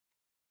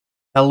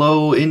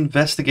Hello,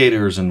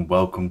 investigators, and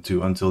welcome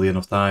to Until the End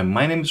of Time.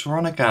 My name is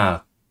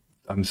Veronica.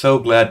 I'm so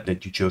glad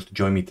that you chose to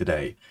join me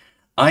today.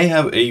 I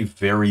have a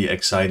very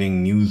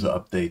exciting news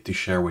update to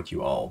share with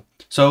you all.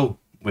 So,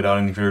 without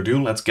any further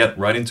ado, let's get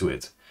right into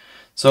it.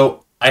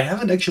 So, I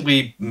haven't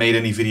actually made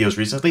any videos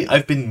recently.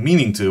 I've been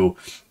meaning to,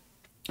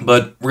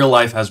 but real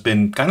life has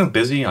been kind of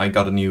busy. I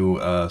got a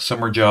new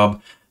summer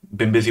job,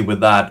 been busy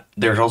with that.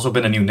 There's also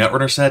been a new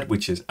Netrunner set,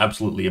 which is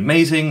absolutely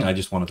amazing. I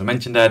just wanted to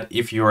mention that.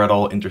 If you're at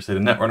all interested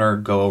in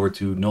Netrunner, go over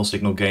to Null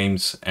Signal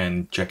Games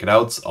and check it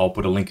out. I'll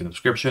put a link in the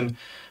description.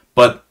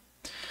 But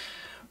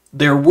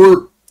there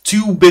were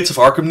two bits of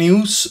Arkham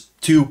news,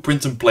 two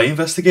print and play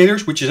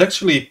investigators, which is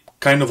actually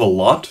kind of a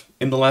lot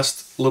in the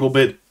last little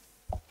bit,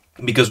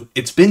 because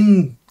it's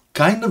been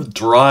kind of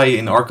dry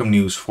in Arkham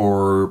news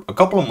for a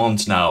couple of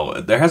months now.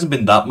 There hasn't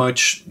been that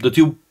much. The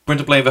two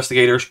print-and-play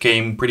investigators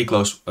came pretty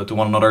close to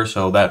one another,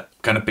 so that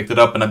kind of picked it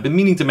up, and I've been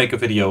meaning to make a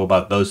video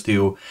about those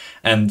two,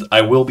 and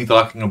I will be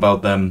talking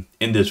about them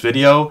in this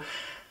video.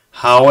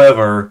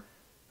 However,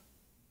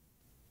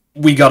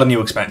 we got a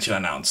new expansion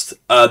announced.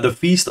 The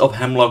Feast of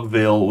Hemlock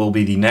Vale will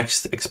be the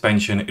next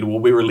expansion. It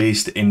will be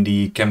released in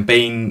the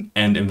Campaign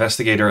and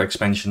Investigator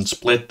expansion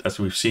split, as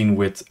we've seen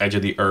with Edge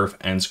of the Earth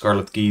and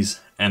Scarlet Keys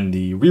and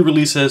the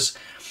re-releases.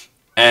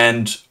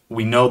 And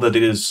we know that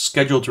it is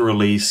scheduled to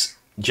release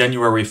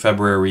January,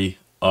 February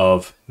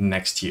of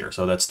next year.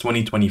 So that's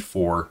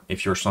 2024,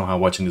 if you're somehow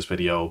watching this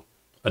video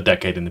a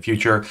decade in the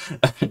future.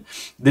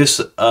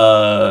 This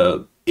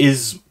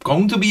is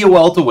going to be a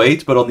while to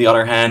wait, but on the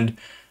other hand,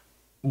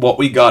 what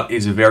we got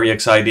is very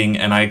exciting,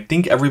 and I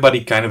think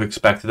everybody kind of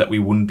expected that we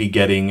wouldn't be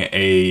getting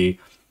a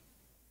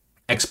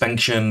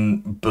expansion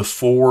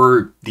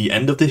before the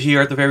end of this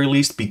year at the very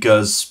least,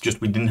 because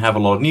just we didn't have a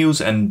lot of news,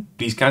 and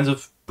these kinds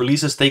of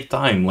releases take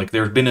time. Like,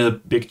 there's been a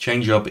big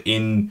change up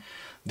in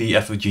the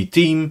FFG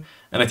team,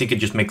 and I think it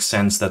just makes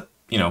sense that,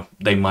 you know,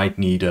 they might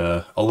need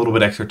a little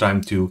bit extra time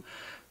to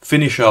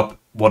finish up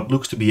what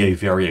looks to be a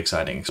very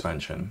exciting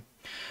expansion.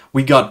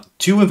 We got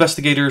two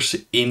investigators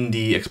in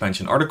the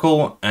expansion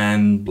article,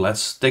 and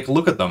let's take a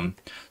look at them.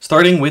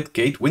 Starting with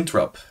Kate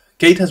Winthrop.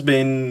 Kate has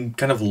been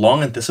kind of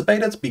long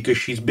anticipated because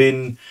she's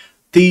been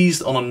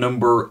teased on a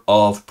number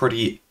of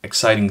pretty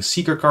exciting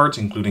Seeker cards,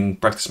 including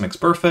Practice Makes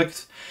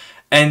Perfect,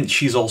 and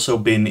she's also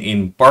been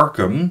in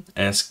Arkham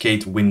as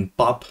Kate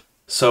Winthrop,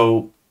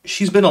 so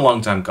she's been a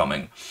long time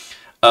coming.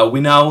 We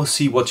now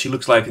see what she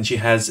looks like, and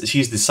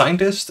she's the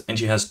scientist, and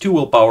she has 2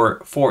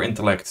 willpower, 4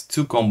 intellect,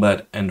 2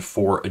 combat, and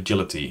 4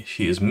 agility.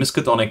 She is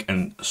Miskatonic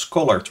and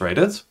Scholar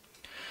traded.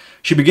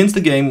 She begins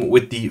the game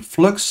with the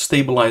Flux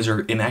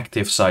Stabilizer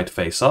inactive side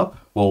face up.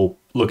 We'll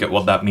look at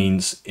what that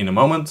means in a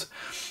moment.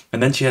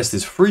 And then she has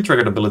this free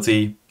triggered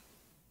ability,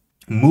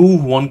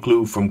 move 1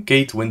 clue from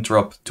Kate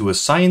Winthrop to a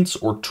science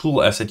or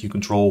tool asset you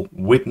control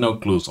with no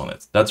clues on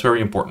it. That's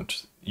very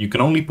important. You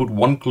can only put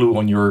 1 clue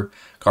on your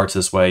cards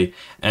this way,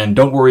 and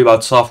don't worry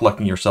about soft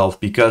locking yourself,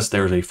 because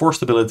there's a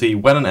forced ability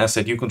when an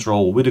asset you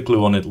control with a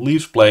clue on it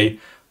leaves play,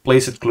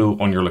 place its clue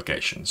on your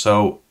location.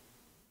 So,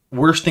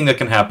 worst thing that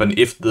can happen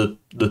if the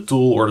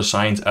tool or the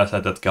science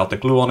asset that got the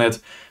clue on it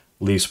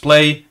leaves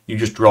play, you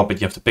just drop it,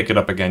 you have to pick it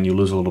up again, you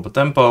lose a little bit of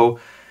tempo.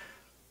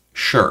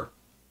 Sure.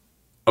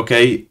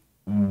 Okay,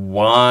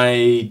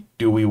 why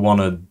do we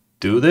want to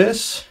do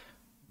this?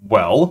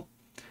 Well,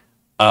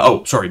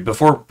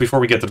 before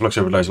we get to the Flux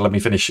Stabilizer, let me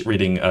finish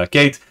reading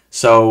Kate.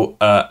 So,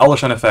 Elder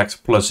Sign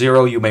effect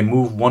 +0, you may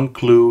move 1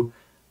 clue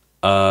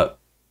you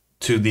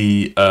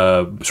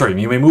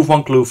may move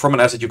 1 clue from an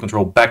asset you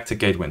control back to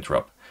Kate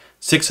Winthrop.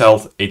 6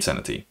 health, 8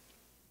 sanity.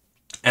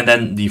 And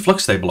then the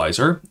Flux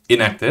Stabilizer,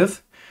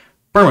 inactive,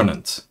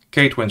 permanent.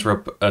 Kate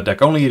Winthrop,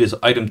 deck only, it is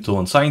item, tool,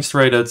 and science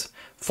traded.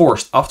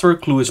 Forced, after a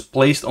clue is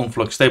placed on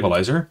Flux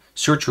Stabilizer,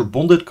 search your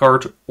bonded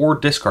card or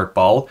discard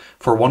pile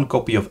for 1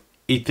 copy of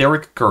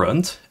Etheric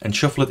Current and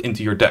shuffle it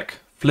into your deck.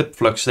 Flip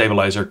Flux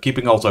Stabilizer,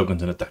 keeping all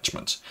tokens and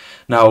attachments.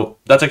 Now,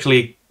 that's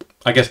actually,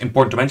 I guess,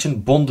 important to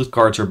mention. Bonded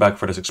cards are back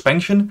for this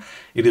expansion.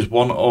 It is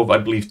one of, I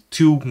believe,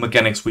 2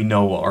 mechanics we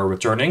know are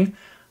returning.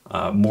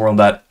 More on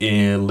that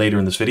later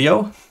in this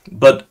video.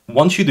 But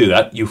once you do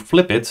that, you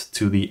flip it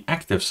to the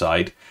active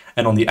side.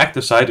 And on the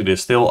active side, it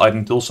is still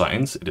item, tool,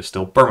 science. It is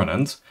still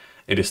permanent.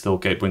 It is still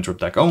Kate Winthrop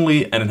deck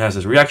only. And it has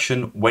this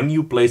reaction: when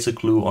you place a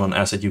clue on an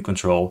asset you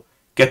control,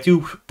 get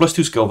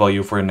 +2 skill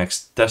value for your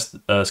next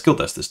skill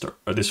test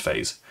this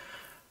phase.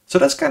 So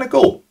that's kind of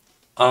cool.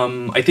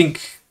 I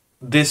think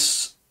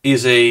this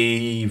is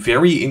a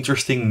very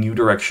interesting new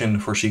direction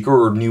for Seeker,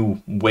 or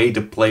new way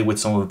to play with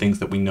some of the things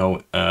that we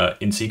know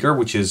in Seeker,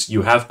 which is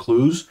you have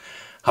clues.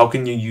 How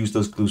can you use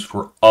those clues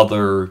for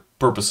other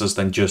purposes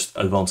than just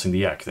advancing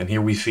the act? And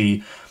here we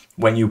see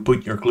when you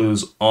put your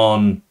clues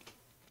on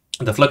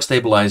the Flux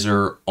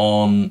Stabilizer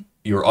on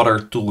your other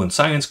tool and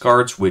science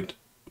cards with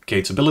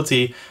Kate's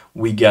ability,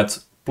 we get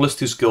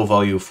 +2 skill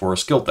value for a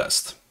skill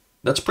test.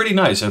 That's pretty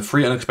nice, and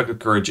free unexpected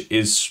courage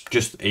is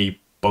just a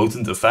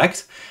potent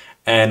effect,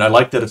 and I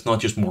like that it's not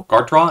just more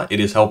card draw, it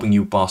is helping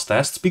you pass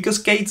tests, because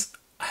Kate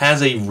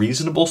has a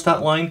reasonable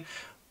stat line,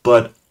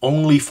 but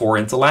only 4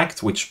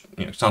 intellect, which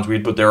sounds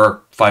weird, but there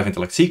are 5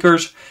 intellect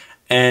seekers,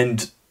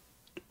 and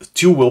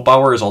 2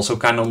 willpower is also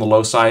kind of on the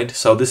low side.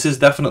 So this is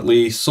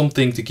definitely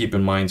something to keep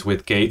in mind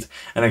with Kate.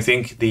 And I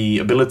think the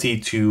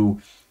ability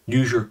to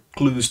use your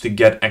clues to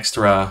get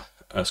extra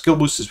skill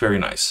boosts is very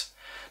nice.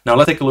 Now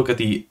let's take a look at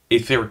the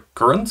Etheric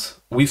Current.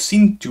 We've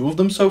seen 2 of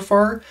them so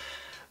far.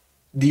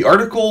 The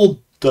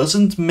article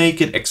doesn't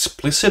make it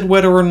explicit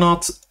whether or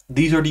not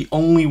these are the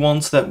only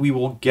ones that we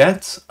will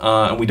get.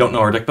 And we don't know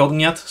our deck building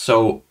yet,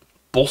 so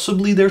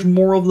possibly there's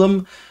more of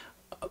them.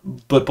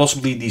 But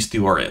possibly these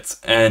 2 are it.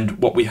 And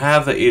what we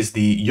have is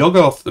the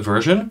Yoggoth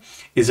version,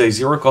 is a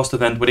 0 cost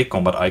event with a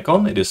combat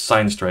icon. It is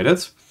science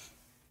traded.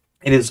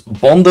 It is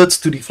bonded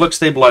to the Flux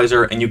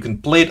Stabilizer, and you can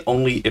play it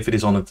only if it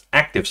is on its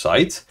active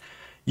side.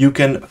 You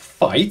can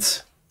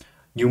fight.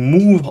 You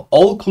move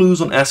all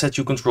clues on assets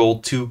you control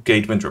to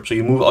Kate Winthrop. So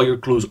you move all your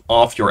clues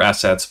off your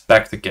assets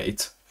back to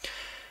Kate.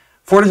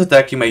 For this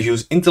attack, you may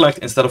use Intellect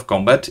instead of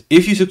Combat.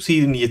 If you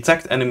succeed and the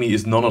attacked enemy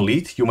is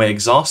non-elite, you may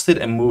exhaust it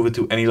and move it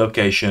to any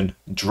location,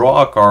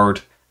 draw a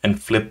card,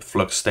 and flip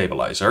Flux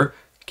Stabilizer,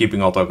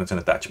 keeping all tokens in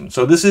attachment.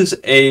 So this is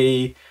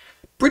a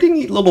pretty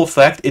neat little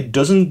effect. It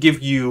doesn't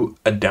give you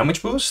a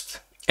damage boost,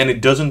 and it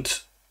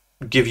doesn't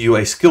give you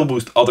a skill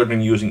boost other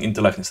than using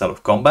Intellect instead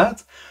of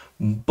Combat,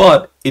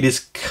 but it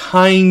is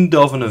kind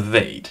of an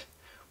evade,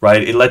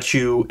 right? It lets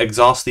you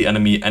exhaust the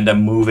enemy and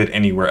then move it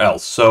anywhere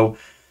else. So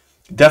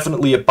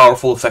definitely a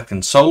powerful effect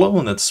in solo,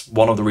 and that's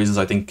one of the reasons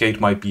I think Kate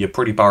might be a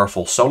pretty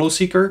powerful solo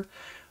seeker.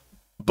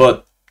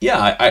 But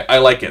yeah, I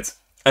like it.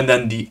 And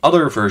then the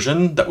other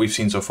version that we've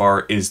seen so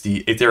far is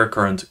the Etheric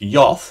Current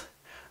Yoth,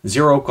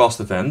 0 cost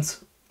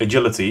event,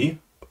 agility,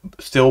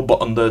 still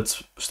bonded,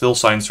 still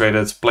science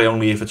rated, play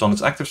only if it's on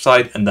its active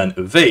side, and then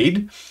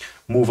evade,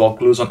 move all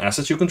clues on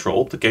assets you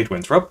control to Kate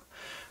Winthrop.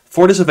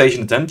 For this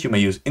evasion attempt, you may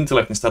use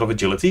intellect instead of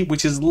agility,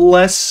 which is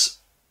less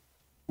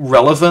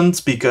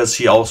relevant because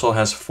she also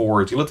has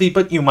 4 agility,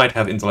 but you might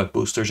have intellect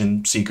boosters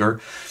in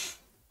Seeker.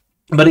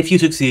 But if you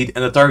succeed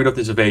and the target of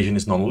this evasion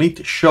is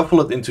non-elite,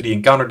 shuffle it into the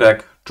encounter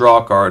deck, draw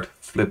a card,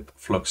 flip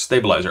Flux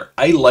Stabilizer.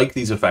 I like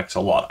these effects a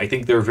lot. I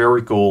think they're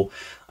very cool.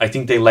 I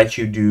think they let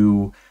you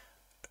do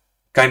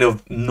kind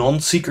of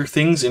non-Seeker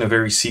things in a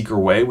very Seeker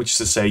way, which is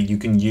to say you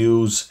can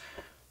use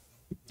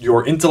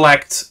your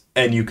intellect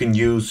and you can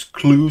use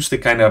clues to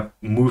kind of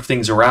move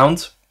things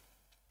around.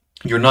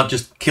 You're not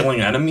just killing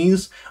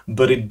enemies,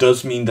 but it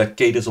does mean that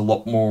Kate is a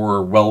lot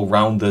more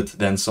well-rounded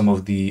than some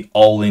of the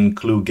all-in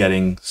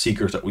clue-getting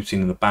Seekers that we've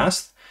seen in the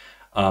past.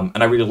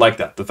 And I really like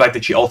that. The fact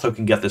that she also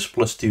can get this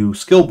 +2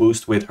 skill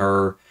boost with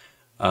her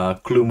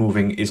clue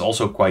moving is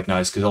also quite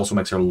nice, because it also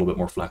makes her a little bit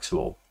more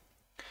flexible.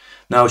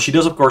 Now, she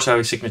does, of course, have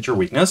a signature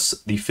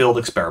weakness, the Failed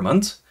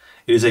Experiment.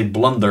 It is a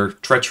Blunder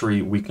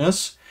Treachery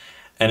weakness.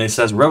 And it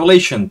says,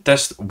 Revelation,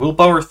 test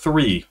Willpower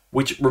 3,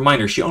 which,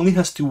 reminder, she only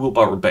has 2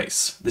 Willpower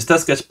base. This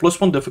test gets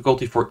 +1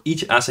 difficulty for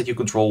each asset you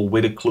control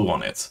with a clue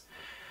on it.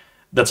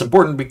 That's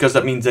important because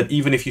that means that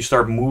even if you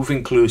start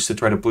moving clues to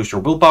try to push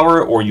your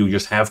willpower, or you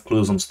just have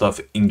clues on stuff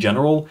in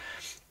general,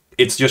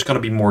 it's just going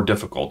to be more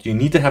difficult. You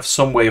need to have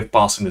some way of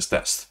passing this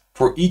test.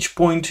 For each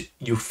point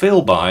you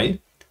fail by,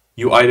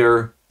 you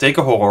either take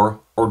a horror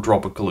or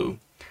drop a clue.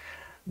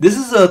 This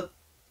is a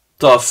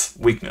tough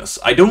weakness.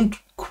 I don't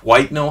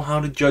quite know how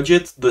to judge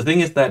it. The thing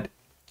is that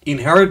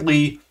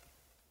inherently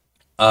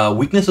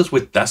weaknesses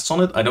with tests on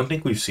it I don't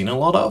think we've seen a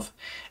lot of,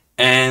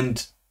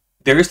 and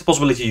there is the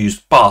possibility you use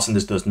pass and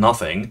this does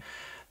nothing.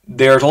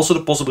 There's also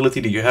the possibility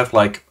that you have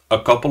like a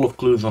couple of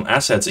clues on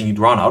assets and you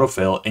draw an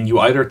autofail and you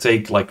either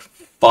take like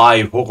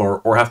 5 horror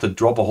or have to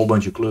drop a whole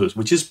bunch of clues,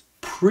 which is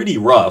pretty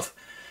rough.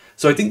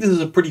 So I think this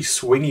is a pretty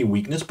swingy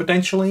weakness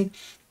potentially,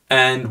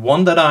 and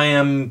one that I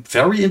am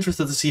very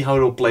interested to see how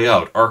it'll play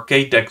out. Are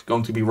Kate decks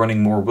going to be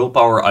running more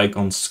willpower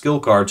icons, skill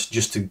cards,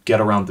 just to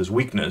get around this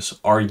weakness?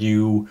 Are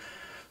you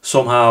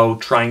somehow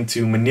trying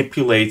to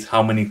manipulate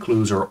how many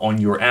clues are on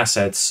your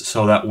assets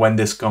so that when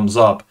this comes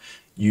up,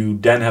 you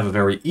then have a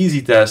very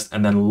easy test,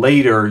 and then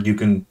later you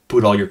can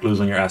put all your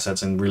clues on your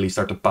assets and really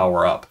start to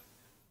power up?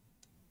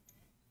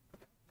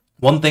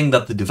 One thing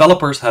that the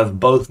developers have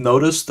both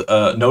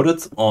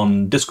noted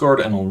on Discord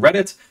and on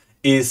Reddit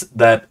is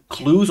that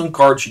clues on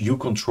cards you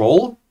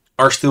control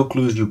are still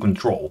clues you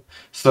control.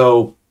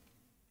 So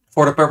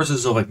for the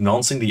purposes of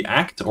enhancing the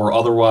act or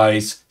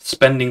otherwise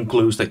spending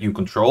clues that you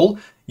control,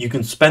 you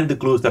can spend the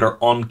clues that are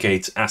on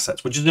Kate's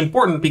assets, which is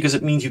important because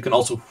it means you can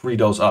also free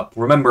those up.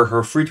 Remember,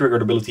 her free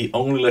triggered ability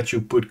only lets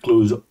you put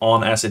clues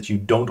on assets you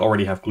don't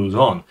already have clues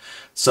on.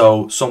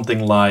 So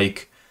something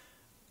like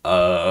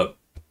a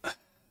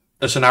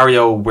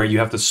scenario where you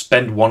have to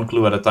spend 1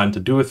 clue at a time to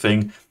do a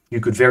thing, you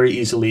could very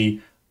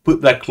easily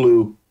put that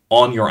clue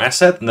on your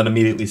asset and then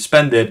immediately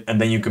spend it,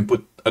 and then you can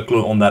put a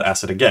clue on that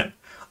asset again.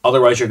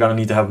 Otherwise, you're going to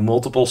need to have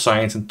multiple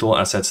science and tool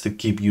assets to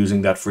keep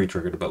using that free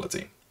triggered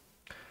ability.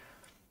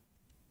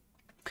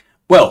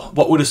 Well,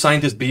 what would a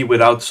scientist be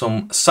without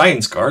some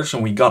science cards?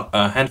 And we got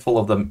a handful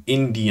of them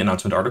in the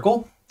announcement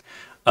article.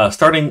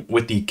 Starting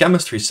with the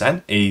chemistry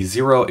set, a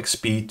 0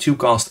 XP 2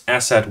 cost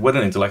asset with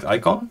an intellect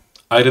icon.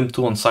 item,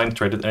 tool, and sign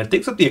traded, and it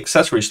takes up the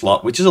accessory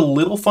slot, which is a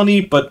little funny,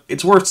 but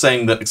it's worth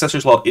saying that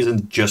accessory slot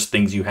isn't just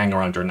things you hang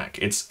around your neck,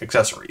 it's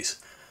accessories.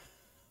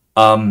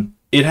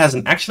 It has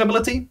an action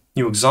ability,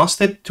 you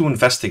exhaust it to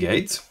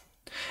investigate,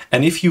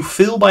 and if you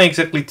fail by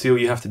exactly 2,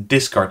 you have to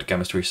discard the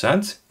chemistry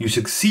set. You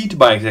succeed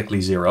by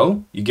exactly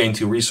 0, you gain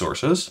 2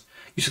 resources.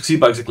 You succeed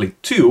by exactly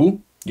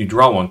 2, you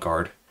draw 1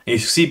 card. And you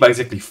succeed by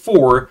exactly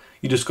 4,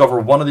 you discover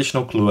 1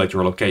 additional clue at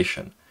your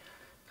location.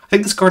 I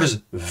think this card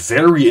is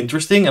very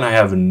interesting, and I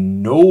have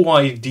no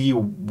idea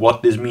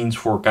what this means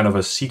for kind of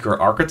a Seeker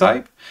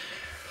archetype,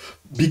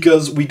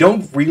 because we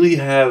don't really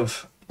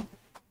have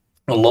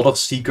a lot of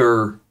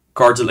Seeker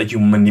cards that let you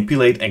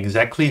manipulate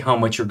exactly how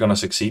much you're going to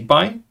succeed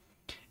by.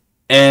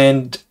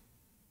 And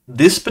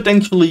this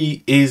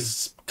potentially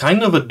is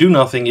kind of a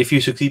do-nothing if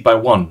you succeed by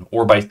 1,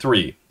 or by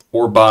 3,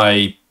 or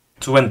by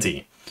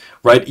 20.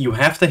 Right? You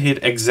have to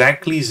hit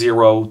exactly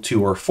 0,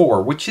 2, or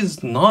 4, which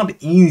is not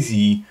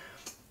easy,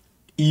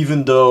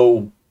 even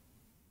though,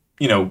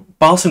 you know,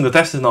 passing the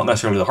test is not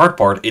necessarily the hard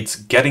part, it's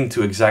getting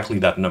to exactly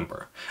that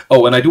number.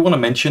 Oh, and I do want to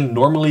mention,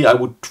 normally I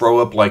would throw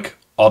up, like,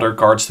 other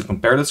cards to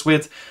compare this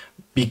with.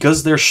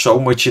 Because there's so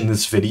much in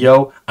this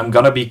video, I'm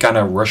gonna be kind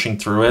of rushing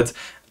through it.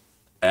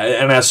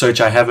 And as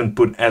such, I haven't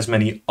put as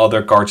many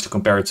other cards to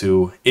compare it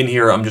to in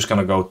here. I'm just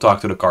gonna go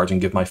talk to the cards and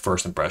give my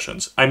first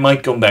impressions. I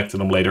might come back to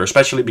them later,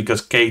 especially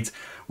because Kate,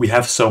 we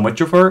have so much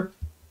of her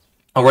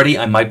already.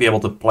 I might be able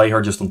to play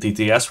her just on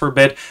TTS for a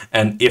bit,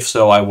 and if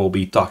so, I will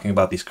be talking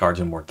about these cards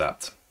in more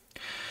depth.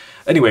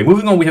 Anyway,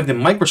 moving on, we have the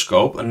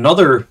Microscope,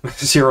 another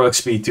 0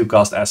 XP 2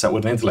 cost asset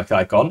with an intellect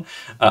icon.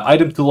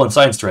 Item, tool, and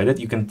science traded.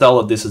 You can tell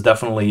that this is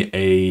definitely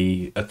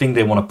a thing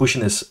they want to push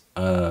in this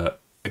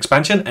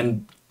expansion.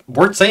 And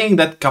worth saying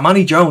that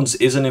Kamani Jones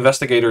is an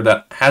investigator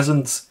that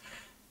hasn't...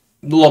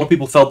 A lot of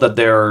people felt that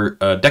their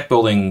deck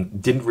building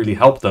didn't really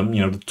help them,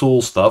 you know, the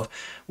tool stuff.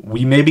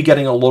 We may be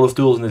getting a lot of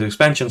tools in this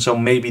expansion, so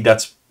maybe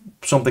that's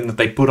something that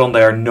they put on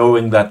there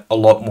knowing that a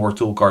lot more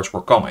tool cards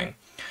were coming.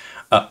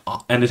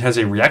 And it has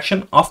a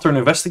reaction after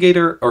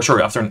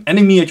after an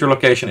enemy at your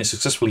location is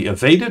successfully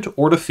evaded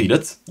or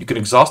defeated. You can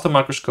exhaust the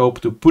Microscope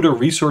to put a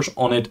resource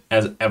on it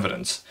as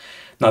evidence.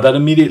 Now that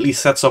immediately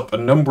sets up a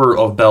number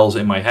of bells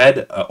in my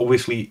head.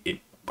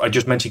 Obviously, I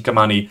just mentioned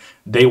Kamani,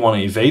 they want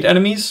to evade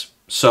enemies,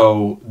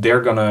 so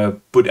they're gonna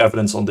put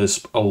evidence on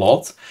this a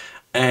lot.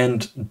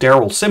 And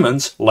Daryl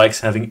Simmons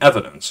likes having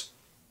evidence.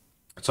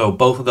 So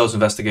both of those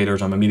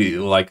investigators, I'm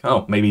immediately like,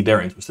 oh, maybe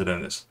they're interested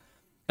in this.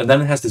 And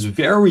then it has this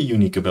very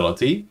unique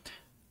ability,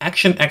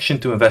 action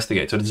to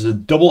investigate. So this is a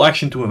double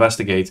action to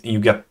investigate, and you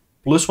get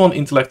 +1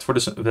 intellect for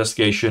this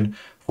investigation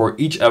for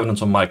each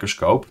evidence on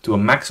Microscope to a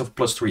max of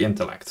 +3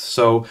 intellect.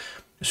 So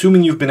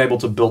assuming you've been able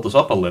to build this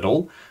up a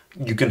little,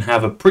 you can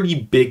have a pretty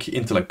big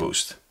intellect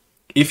boost.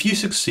 If you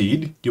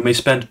succeed, you may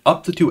spend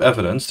up to 2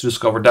 evidence to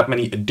discover that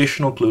many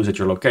additional clues at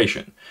your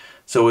location.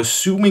 So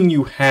assuming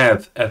you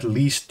have at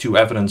least 2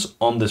 evidence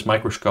on this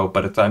Microscope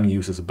by the time you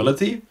use this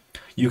ability,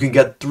 you can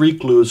get 3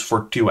 clues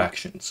for 2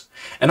 actions.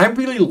 And I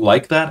really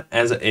like that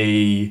as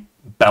a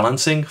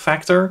balancing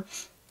factor.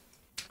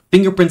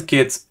 Fingerprint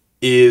Kit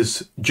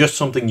is just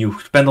something you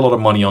spend a lot of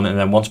money on, and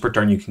then once per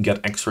turn you can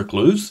get extra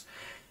clues.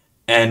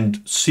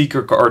 And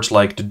Seeker cards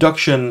like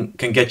Deduction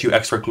can get you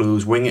extra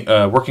clues, Working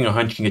a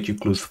Hunch can get you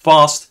clues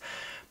fast.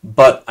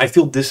 But I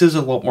feel this is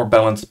a lot more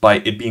balanced by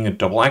it being a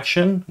double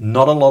action.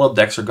 Not a lot of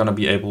decks are going to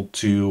be able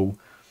to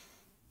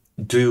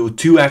do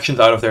 2 actions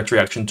out of their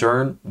 3-action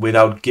turn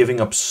without giving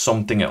up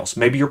something else.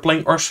 Maybe you're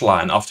playing Ursula,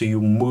 and after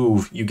you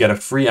move, you get a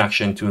free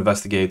action to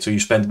investigate. So you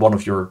spend one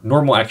of your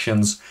normal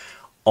actions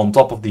on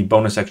top of the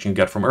bonus action you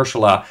get from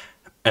Ursula,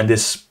 and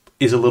this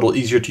is a little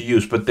easier to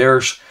use. But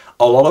there's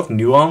a lot of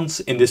nuance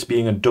in this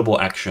being a double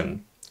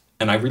action,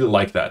 and I really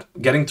like that.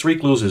 Getting 3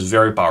 clues is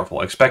very powerful.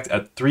 I expect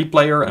at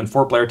 3-player and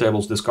 4-player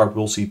tables this card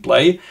will see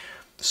play.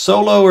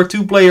 Solo or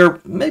 2-player,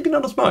 maybe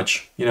not as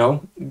much. You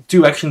know,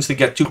 2 actions to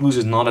get 2 clues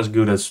is not as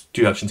good as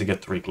 2 actions to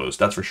get 3 clues,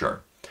 that's for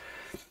sure.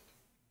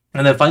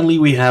 And then finally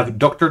we have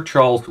Dr.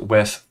 Charles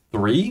West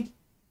 3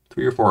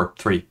 or 4?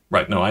 3.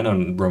 Right, no, I know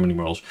Roman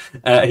numerals.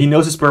 He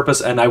knows his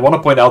purpose, and I want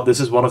to point out this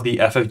is one of the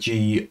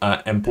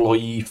FFG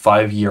employee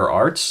 5-year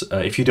arts.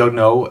 If you don't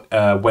know,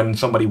 when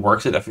somebody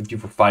works at FFG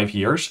for 5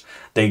 years,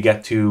 they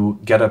get to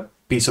get a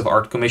piece of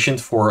art commissioned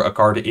for a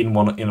card in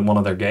one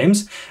of their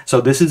games. So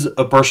this is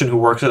a person who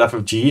works at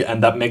FFG,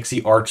 and that makes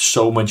the art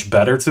so much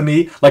better to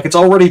me. Like, it's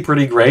already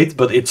pretty great,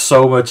 but it's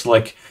so much,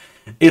 like,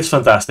 it's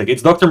fantastic.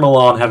 It's Dr.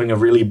 Milan having a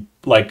really,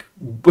 like,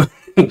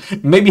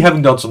 maybe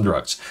having done some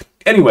drugs.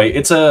 Anyway,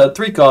 it's a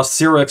 3-cost,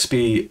 0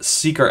 XP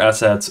Seeker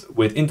asset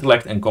with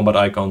intellect and combat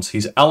icons.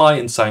 He's ally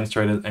and science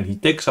traded, and he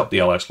takes up the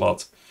ally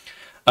slot.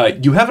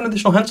 You have an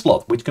additional hand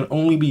slot, which can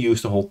only be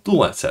used to hold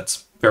tool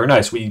assets. Very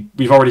nice.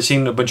 We've already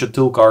seen a bunch of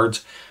tool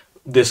cards.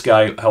 This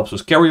guy helps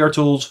us carry our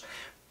tools,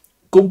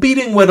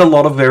 competing with a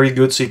lot of very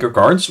good Seeker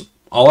cards,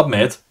 I'll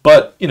admit,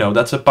 but, you know,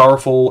 that's a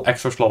powerful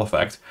extra slot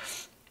effect.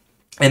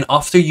 And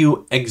after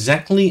you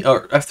successfully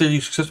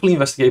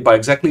investigate by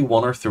exactly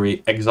 1 or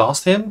 3,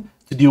 exhaust him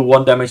to deal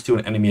 1 damage to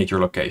an enemy at your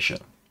location.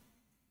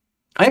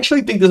 I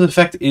actually think this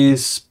effect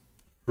is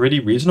pretty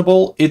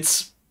reasonable.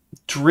 It's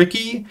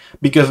tricky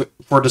because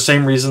for the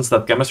same reasons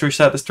that chemistry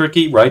set is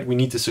tricky, right? We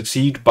need to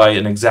succeed by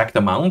an exact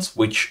amount,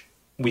 which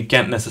we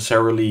can't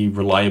necessarily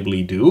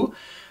reliably do.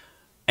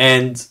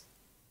 And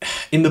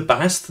in the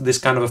past, this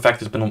kind of effect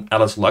has been on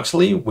Alice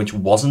Luxley, which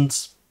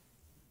wasn't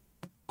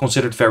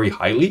considered very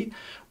highly.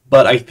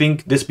 But I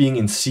think this being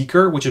in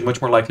Seeker, which is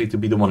much more likely to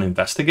be the one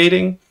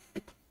investigating,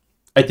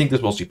 I think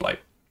this will see play.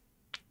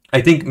 I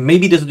think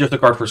maybe this is just a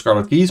card for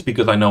Scarlet Keys,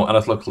 because I know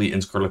Alice Luxley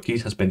in Scarlet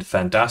Keys has been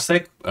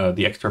fantastic.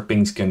 The extra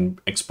pings can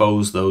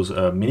expose those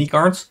mini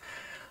cards.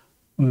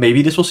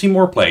 Maybe this will see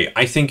more play.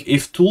 I think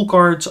if tool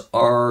cards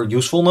are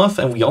useful enough,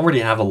 and we already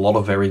have a lot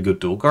of very good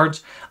tool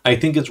cards, I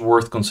think it's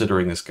worth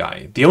considering this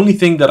guy. The only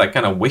thing that I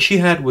kind of wish he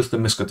had was the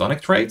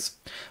Miskatonic trait,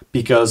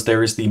 because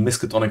there is the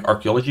Miskatonic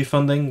Archaeology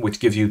funding, which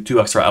gives you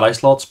 2 extra ally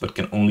slots, but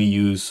can only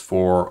use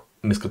for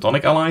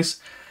Miskatonic allies.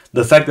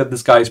 The fact that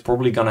this guy is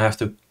probably going to have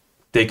to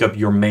take up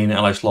your main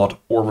ally slot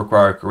or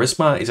require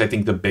Charisma is, I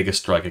think, the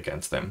biggest strike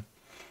against him.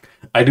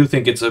 I do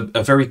think it's a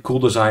very cool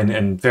design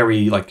and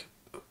very, like,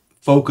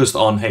 focused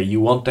on, hey, you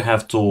want to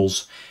have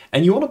tools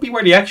and you want to be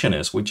where the action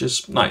is, which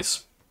is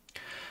nice.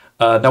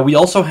 Now we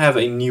also have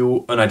a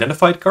new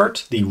unidentified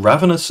card, the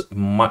Ravenous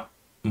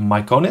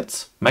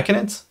Mechanit.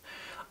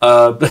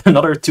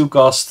 Another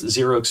 2-cost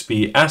 0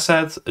 XP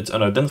asset. It's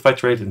unidentified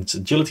trait and it's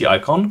agility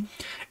icon.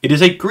 It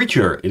is a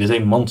creature, it is a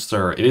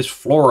monster, it is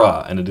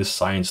flora, and it is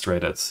science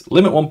traded.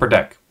 Limit 1 per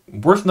deck.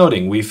 Worth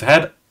noting, we've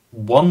had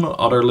one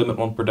other limit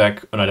 1 per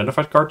deck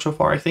unidentified card so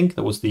far, I think.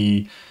 That was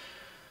the...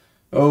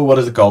 oh, what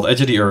is it called?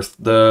 Edge of the Earth.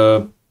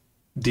 The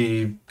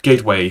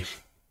Gateway.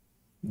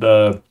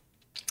 The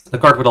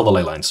card with all the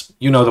ley lines.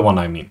 You know the one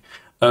I mean.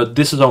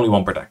 This is only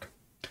 1 per deck.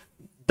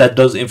 That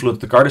does influence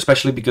the card,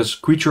 especially because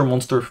creature,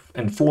 monster,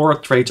 and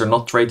flora traits are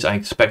not traits I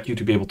expect you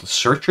to be able to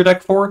search your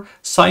deck for.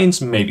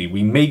 Science, maybe.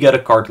 We may get a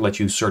card to let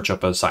you search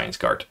up a science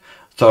card.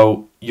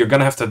 So you're going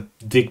to have to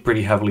dig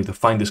pretty heavily to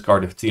find this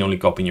card if it's the only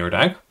copy in your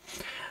deck.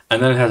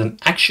 And then it has an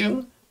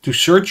action to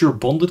search your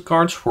bonded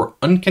cards for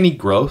uncanny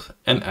growth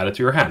and add it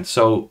to your hand.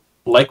 So,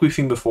 like we've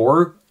seen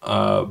before,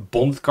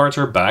 bonded cards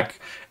are back,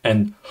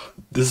 and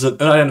this is an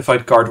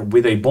unidentified card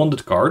with a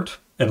bonded card.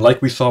 And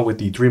like we saw with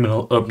the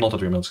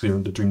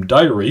the Dream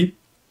Diary,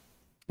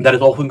 that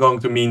is often going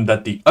to mean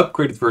that the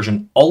upgraded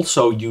version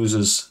also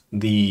uses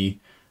the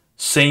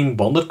same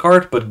bonded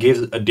card, but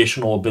gives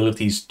additional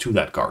abilities to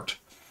that card.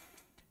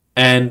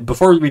 And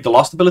before we read the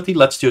last ability,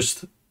 let's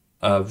just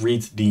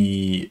read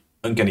the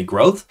Uncanny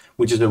Growth,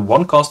 which is a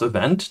 1-cost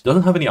event,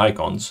 doesn't have any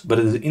icons, but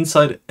it is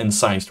inside and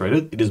science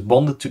traded. It is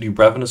bonded to the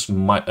Ravenous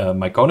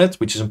Myconid,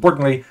 which is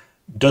importantly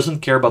doesn't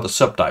care about the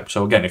subtype.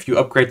 So again, if you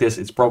upgrade this,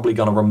 it's probably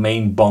going to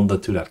remain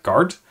bonded to that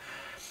card.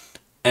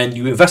 And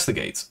you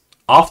investigate.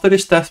 After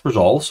this test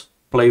resolves,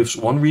 place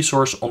 1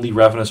 resource on the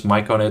Ravenous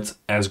Myconid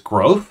as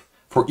growth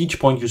for each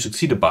point you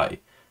succeeded by.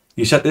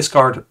 You set this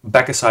card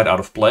back aside out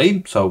of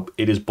play, so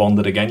it is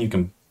bonded again, you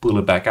can pull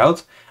it back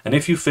out. And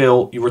if you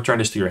fail, you return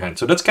this to your hand.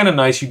 So that's kind of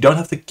nice. You don't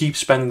have to keep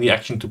spending the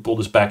action to pull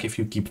this back if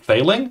you keep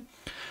failing.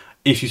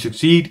 If you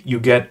succeed,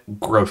 you get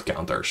growth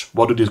counters.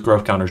 What do these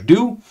growth counters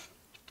do?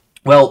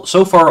 Well,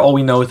 so far all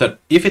we know is that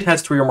if it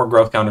has 3 or more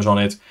growth counters on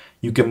it,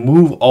 you can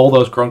move all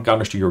those growth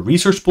counters to your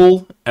resource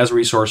pool as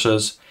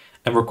resources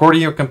and record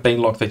in your campaign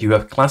log that you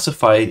have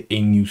classified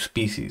a new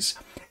species.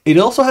 It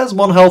also has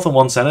 1 health and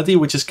 1 sanity,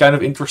 which is kind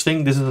of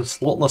interesting. This is a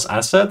slotless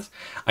asset.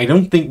 I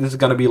don't think this is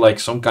going to be like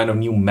some kind of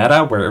new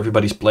meta where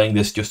everybody's playing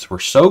this just for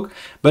soak,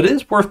 but it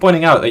is worth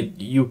pointing out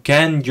that you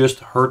can just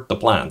hurt the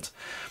plant.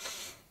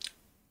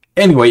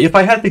 Anyway, if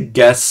I had to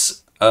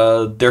guess,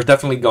 there's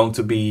definitely going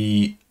to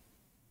be,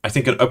 I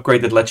think, an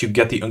upgrade that lets you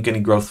get the Uncanny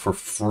Growth for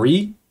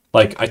free.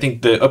 Like, I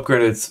think the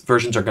upgraded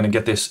versions are going to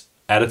get this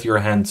added to your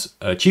hand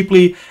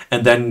cheaply,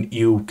 and then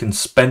you can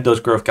spend those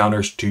growth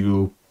counters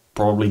to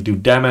probably do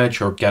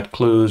damage or get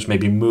clues,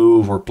 maybe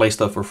move or play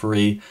stuff for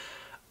free.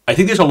 I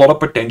think there's a lot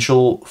of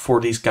potential for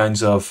these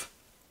kinds of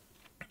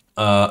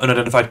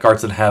unidentified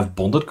cards that have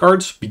bonded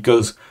cards,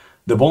 because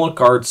the bonded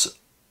cards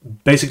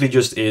basically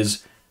just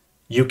is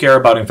you care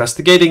about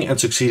investigating and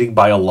succeeding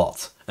by a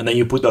lot. And then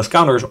you put those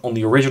counters on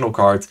the original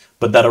card,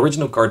 but that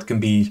original card can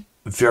be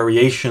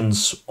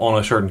variations on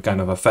a certain kind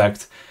of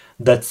effect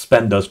that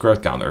spend those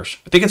growth counters.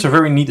 I think it's a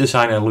very neat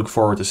design and I look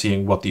forward to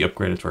seeing what the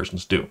upgraded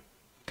versions do.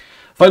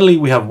 Finally,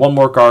 we have 1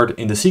 more card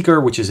in the Seeker,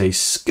 which is a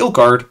skill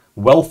card,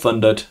 well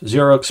funded,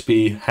 0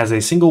 XP, has a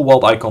single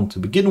wild icon to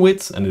begin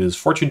with, and it is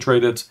fortune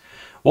traded.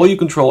 While you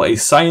control a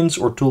science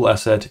or tool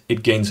asset,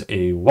 it gains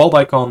a wild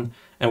icon,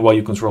 and while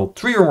you control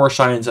 3 or more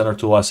science and or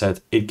tool asset,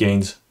 it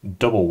gains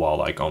double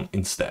wild icon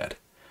instead.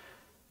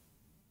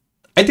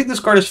 I think this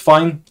card is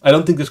fine. I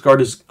don't think this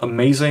card is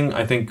amazing.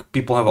 I think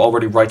people have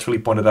already rightfully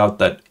pointed out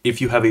that if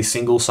you have a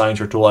single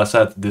science or tool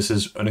asset, this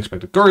is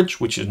Unexpected Courage,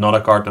 which is not a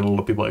card that a lot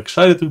of people are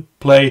excited to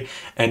play,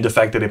 and the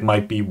fact that it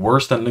might be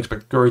worse than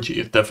Unexpected Courage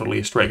is definitely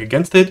a strike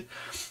against it.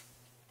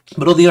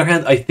 But on the other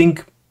hand, I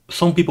think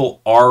some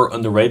people are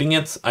underrating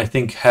it. I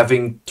think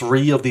having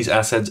 3 of these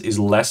assets is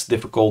less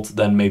difficult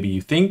than maybe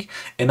you think.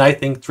 And I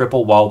think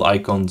triple wild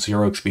icon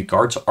 0 XP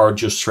cards are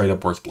just straight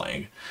up worth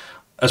playing.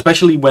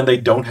 Especially when they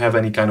don't have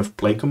any kind of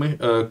play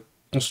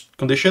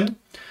condition.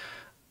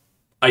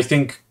 I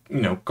think,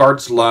 you know,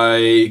 cards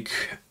like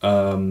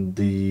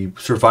the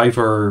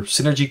Survivor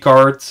Synergy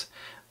card,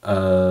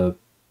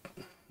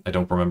 I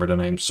don't remember the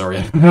name, sorry,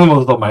 I don't know off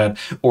the top of my head,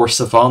 or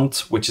Savant,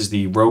 which is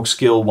the rogue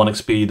skill 1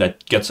 XP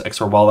that gets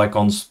extra wild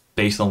icons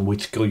based on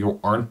which skill you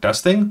aren't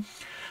testing.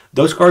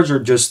 Those cards are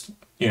just,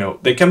 you know,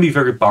 they can be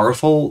very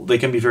powerful, they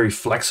can be very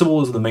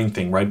flexible is the main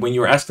thing, right? When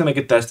you're asked to make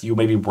a test you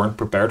maybe weren't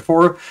prepared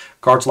for,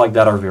 cards like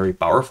that are very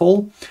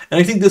powerful.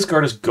 And I think this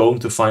card is going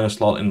to find a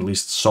slot in at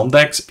least some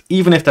decks,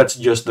 even if that's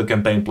just the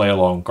campaign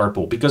play-along card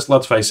pool. Because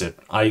let's face it,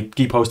 I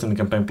keep hosting the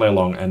campaign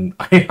play-along, and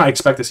I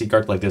expect to see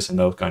cards like this in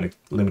those kind of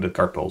limited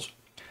card pools.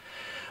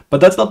 But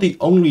that's not the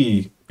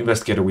only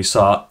investigator we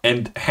saw,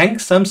 and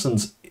Hank Samson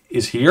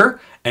is here,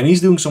 and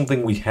he's doing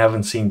something we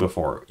haven't seen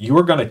before. You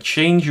are going to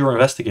change your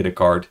investigator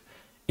card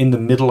in the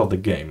middle of the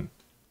game.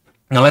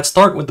 Now let's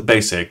start with the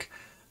basic.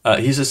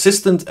 He's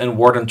assistant and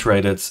warden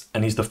traded,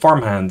 and he's the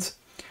farmhand,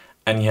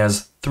 and he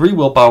has 3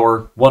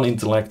 willpower, 1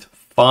 intellect,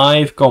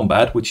 5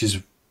 combat, which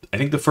is, I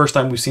think, the first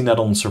time we've seen that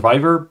on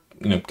Survivor.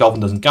 You know, Calvin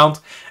doesn't count,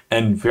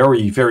 and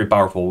very, very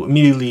powerful.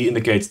 Immediately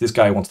indicates this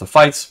guy wants to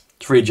fight.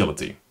 3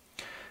 agility.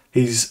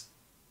 He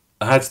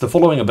has the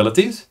following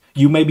abilities.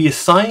 You may be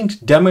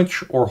assigned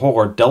damage or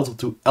horror dealt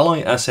to ally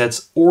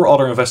assets or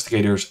other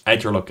investigators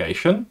at your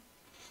location.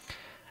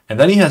 And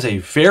then he has a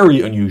very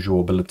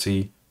unusual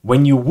ability.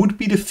 When you would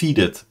be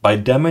defeated by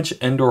damage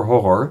and or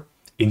horror,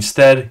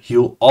 instead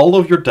heal all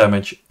of your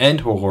damage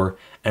and horror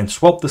and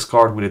swap this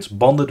card with its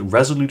bonded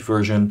resolute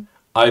version,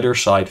 either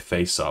side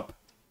face up.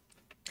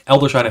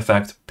 Elder Sign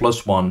effect,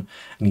 +1,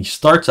 and he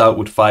starts out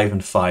with 5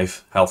 and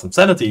 5 health and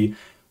sanity,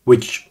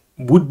 which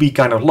would be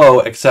kind of low,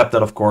 except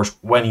that of course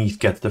when he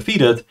gets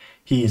defeated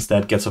he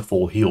instead gets a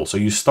full heal. So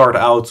you start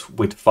out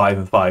with 5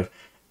 and 5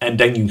 and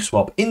then you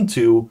swap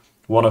into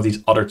one of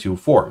these other 2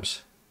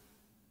 forms.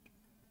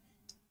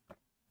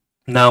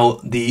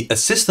 Now the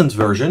assistant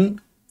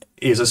version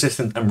is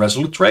assistant and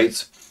resolute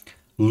trait,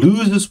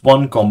 loses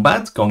 1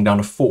 combat going down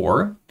to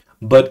 4,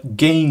 but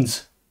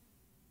gains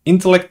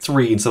intellect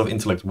 3 instead of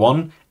intellect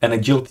 1 and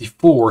agility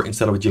 4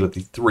 instead of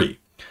agility 3.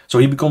 So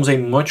he becomes a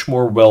much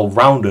more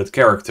well-rounded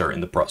character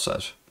in the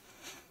process.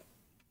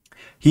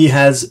 He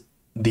has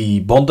the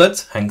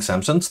bonded, Hank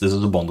Samson's, this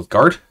is a bonded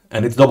card,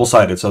 and it's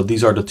double-sided, so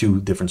these are the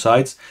 2 different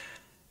sides.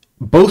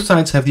 Both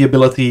sides have the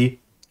ability,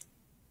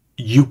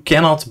 you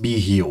cannot be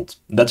healed.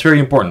 That's very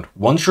important.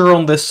 Once you're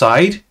on this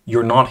side,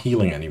 you're not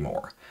healing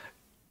anymore.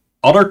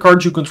 Other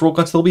cards you control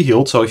can still be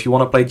healed, so if you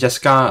want to play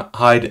Jessica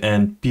Hyde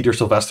and Peter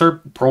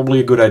Sylvester, probably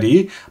a good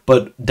idea,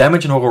 but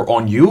damage and horror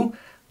on you,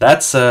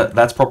 that's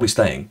probably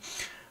staying.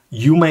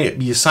 You may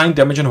be assigned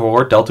damage and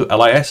horror dealt to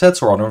ally assets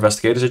or other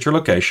investigators at your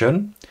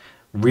location.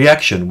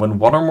 Reaction, when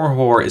 1 or more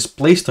horror is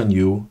placed on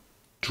you,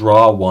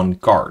 draw 1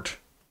 card.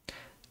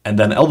 And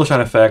then Elder Sign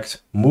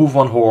effect, move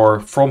 1 horror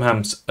from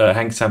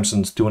Hank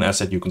Samson's to an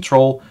asset you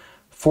control,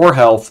 4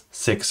 health,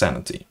 6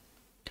 sanity.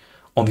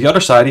 On the other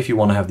side, if you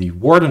want to have the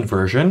Warden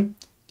version,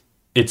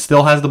 it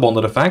still has the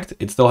bonded effect,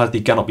 it still has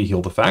the cannot be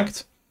healed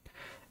effect.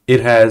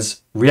 It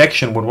has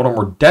reaction, when 1 or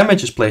more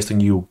damage is placed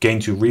on you, gain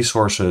 2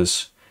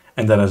 resources.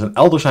 And then as an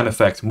Elder Sign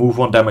effect, move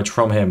 1 damage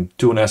from him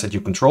to an asset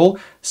you control,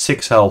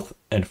 6 health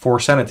and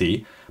 4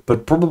 sanity.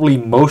 But probably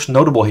most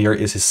notable here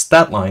is his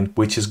stat line,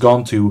 which has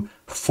gone to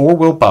 4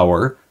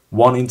 willpower,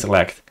 1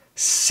 intellect,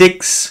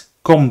 6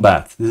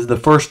 combat. This is the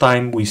first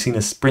time we've seen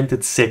a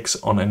sprinted 6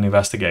 on an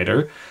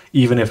investigator,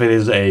 even if it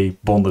is a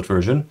bonded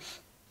version,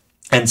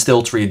 and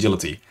still 3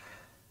 agility.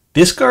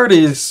 This card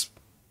is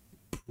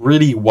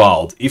pretty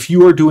wild. If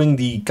you are doing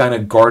the kind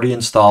of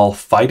Guardian style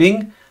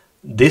fighting,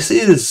 this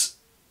is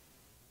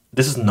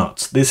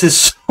nuts. This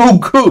is so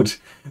good,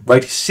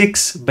 right?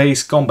 6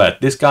 base combat.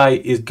 This guy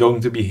is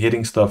going to be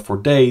hitting stuff for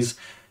days.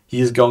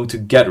 He is going to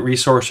get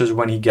resources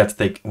when he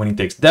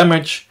takes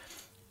damage.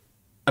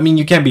 I mean,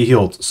 you can be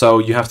healed, so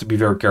you have to be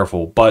very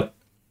careful. But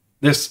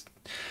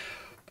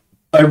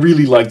I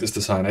really like this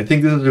design. I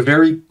think this is a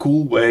very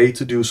cool way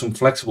to do some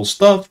flexible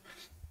stuff.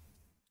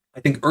 I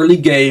think early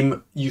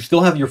game, you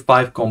still have your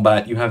 5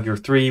 combat, you have your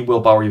 3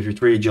 willpower, you have your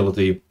 3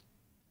 agility.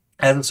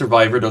 As a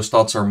survivor, those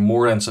stats are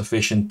more than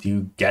sufficient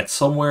to get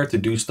somewhere, to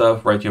do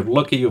stuff, right? You have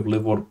Lucky, you have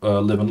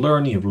Live and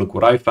Learn, you have Look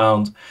What I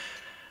Found.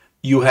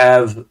 You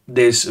have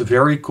this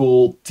very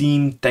cool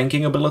team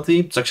tanking ability.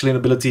 It's actually an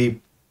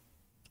ability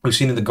we've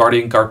seen in the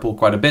Guardian card pool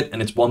quite a bit,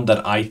 and it's one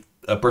that I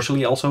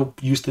personally also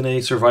used in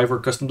a Survivor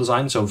custom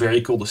design, so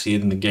very cool to see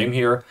it in the game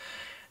here.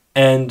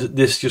 And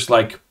this just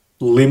like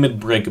limit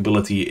break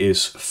ability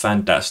is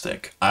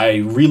fantastic. I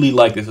really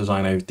like this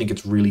design. I think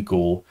it's really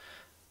cool.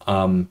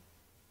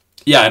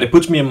 Yeah, and it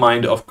puts me in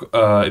mind of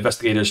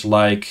investigators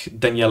like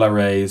Daniela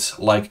Reyes,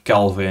 like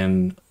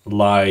Calvin,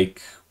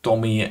 like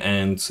Tommy,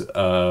 and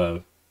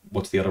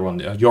what's the other one?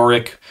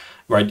 Yorick,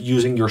 right?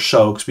 Using your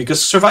soaks,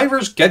 because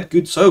survivors get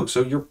good soaks,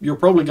 so you're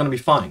probably going to be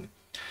fine.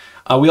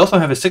 We also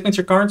have his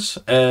signature cards.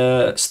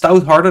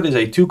 Stout-Hearted is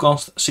a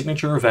 2-cost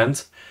signature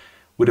event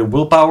with a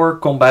willpower,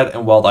 combat,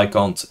 and wild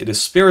icons. It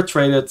is spirit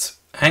traded,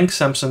 Hank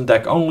Samson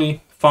deck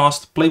only,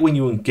 fast, play when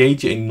you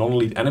engage a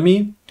non-elite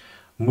enemy,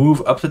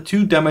 move up to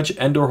 2 damage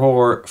and/or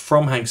horror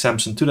from Hank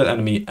Samson to that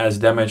enemy as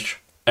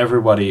damage.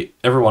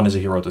 Everyone is a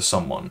hero to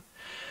someone.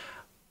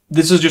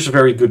 This is just a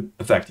very good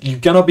effect. You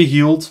cannot be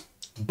healed,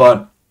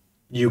 but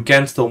you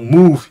can still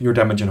move your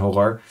damage and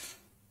horror.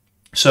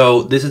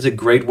 So this is a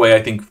great way,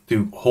 I think,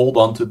 to hold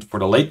on to for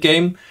the late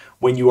game.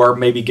 When you are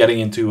maybe getting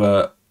into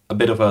a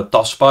bit of a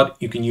tough spot,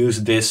 you can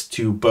use this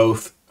to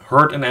both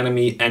hurt an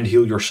enemy and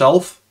heal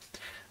yourself.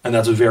 And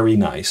that's very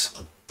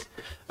nice.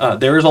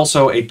 There is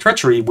also a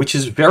treachery, which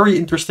is very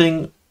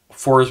interesting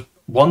for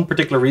one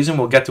particular reason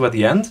we'll get to at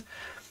the end.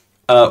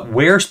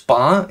 Wear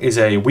Spa is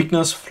a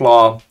weakness,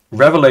 flaw,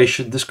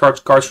 revelation.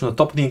 Discards cards from the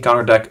top of the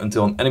encounter deck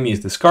until an enemy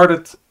is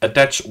discarded.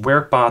 Attach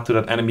Wear Spa to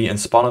that enemy and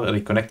spawn it at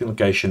a connecting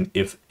location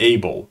if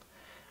able.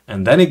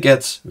 And then it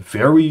gets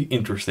very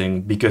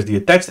interesting because the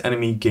attached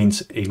enemy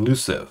gains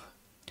elusive.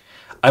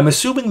 I'm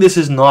assuming this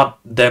is not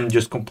them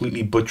just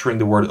completely butchering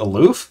the word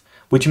aloof,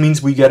 which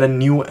means we get a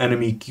new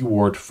enemy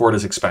keyword for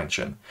this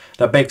expansion.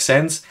 That makes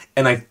sense,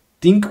 and I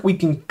think we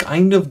can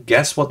kind of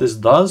guess what this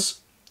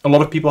does. A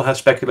lot of people have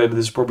speculated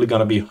this is probably going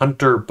to be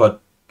Hunter,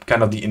 but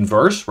kind of the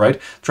inverse, right?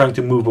 Trying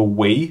to move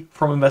away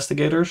from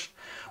investigators,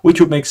 which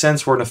would make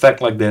sense for an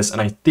effect like this,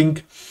 and I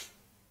think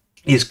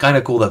it's kind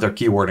of cool that they're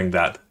keywording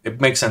that.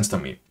 It makes sense to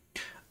me.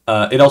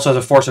 It also has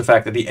a force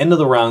effect. At the end of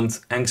the round,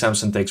 Hank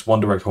Samson takes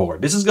 1 direct horror.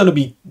 This is going to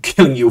be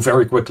killing you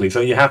very quickly, so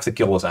you have to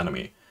kill this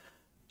enemy.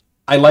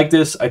 I like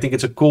this. I think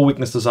it's a cool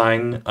weakness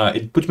design.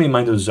 It puts me in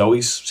mind of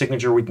Zoe's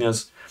signature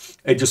weakness.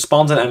 It just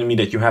spawns an enemy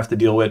that you have to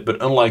deal with, but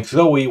unlike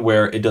Zoe,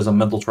 where it does a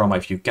mental trauma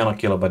if you cannot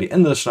kill it by the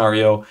end of the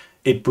scenario,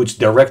 it puts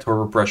direct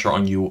horror pressure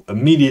on you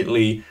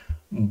immediately,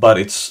 but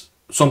it's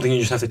something you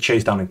just have to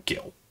chase down and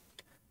kill.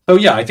 So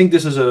yeah, I think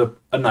this is a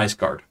nice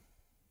card.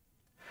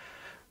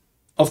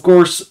 Of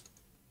course,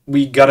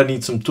 we gotta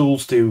need some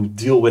tools to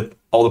deal with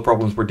all the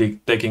problems we're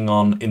taking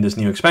on in this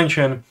new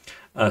expansion.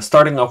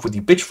 Starting off with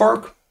the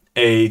Pitchfork,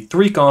 a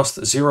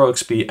 3-cost 0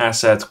 XP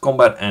asset,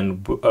 combat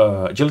and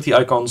agility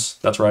icons,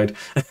 that's right.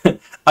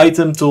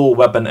 Item, tool,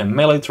 weapon and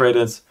melee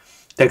traded,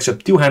 takes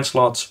up 2 hand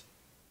slots,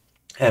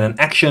 and an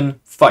action,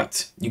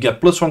 fight. You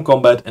get +1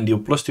 combat and deal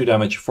 +2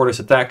 damage for this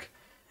attack.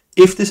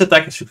 If this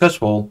attack is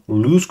successful,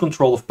 lose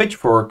control of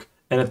Pitchfork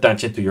and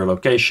attach it to your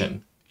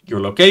location. Your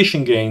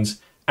location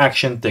gains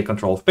action, take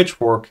control of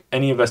Pitchfork.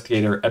 Any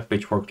investigator at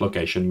Pitchfork's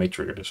location may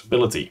trigger this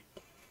ability.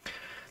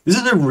 This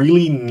is a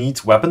really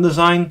neat weapon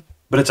design,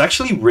 but it's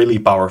actually really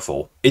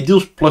powerful. It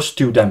deals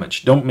 +2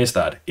 damage, don't miss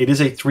that. It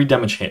is a 3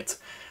 damage hit.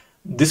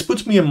 This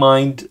puts me in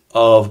mind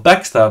of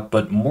Backstab,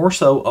 but more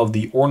so of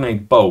the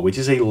Ornate Bow, which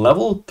is a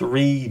level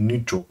 3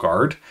 neutral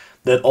card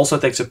that also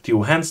takes up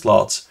 2 hand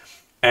slots,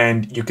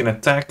 and you can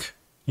attack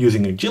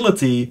using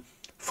agility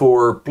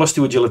for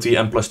 +2 agility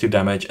and +2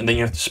 damage, and then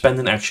you have to spend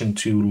an action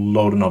to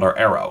load another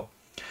arrow.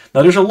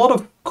 Now there's a lot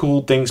of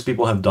cool things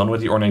people have done with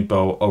the Ornate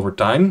Bow over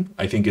time.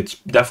 I think it's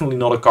definitely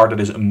not a card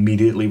that is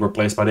immediately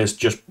replaced by this,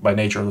 just by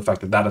nature of the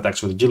fact that that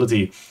attacks with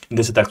agility and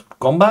this attacks with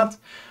combat.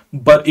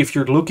 But if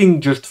you're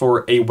looking just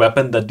for a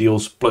weapon that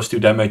deals +2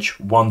 damage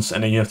once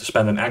and then you have to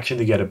spend an action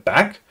to get it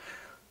back,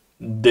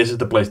 this is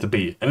the place to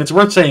be. And it's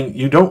worth saying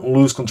you don't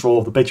lose control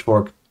of the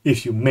Pitchfork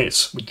if you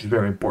miss, which is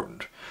very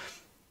important.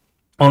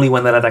 Only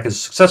when that attack is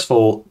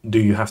successful do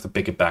you have to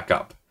pick it back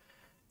up.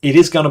 It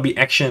is going to be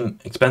action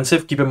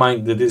expensive. Keep in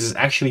mind that this is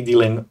actually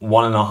dealing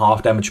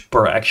 1.5 damage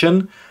per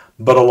action,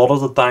 but a lot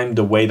of the time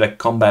the way that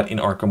combat in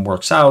Arkham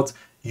works out,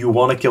 you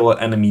want to kill an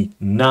enemy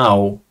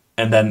now,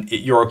 and then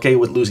you're okay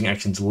with losing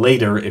actions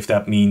later if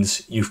that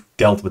means you've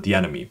dealt with the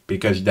enemy,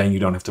 because then you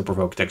don't have to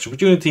provoke attacks of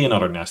opportunity and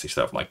other nasty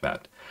stuff like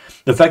that.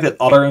 The fact that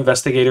other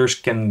investigators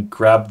can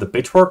grab the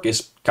Pitchfork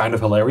is kind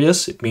of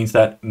hilarious. It means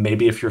that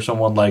maybe if you're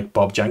someone like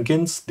Bob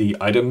Jenkins, the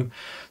item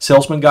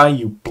salesman guy,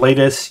 you play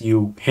this,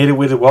 you hit it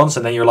with it once,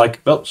 and then you're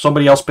like, well,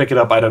 somebody else pick it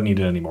up, I don't need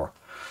it anymore.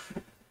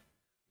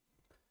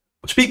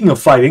 Speaking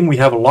of fighting, we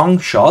have a long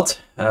shot.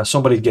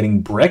 Somebody's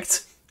getting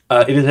bricked.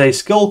 It is a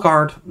skill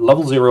card,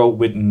 level 0,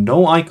 with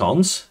no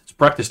icons. It's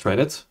practice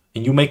traded.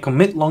 And you may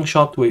commit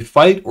Longshot to a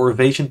fight or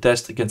evasion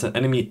test against an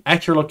enemy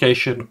at your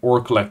location or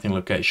collecting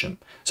location.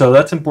 So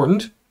that's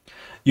important.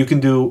 You can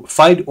do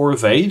fight or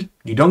evade.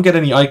 You don't get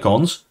any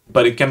icons,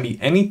 but it can be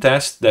any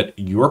test that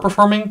you're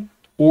performing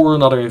or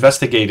another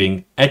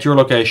investigating at your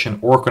location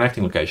or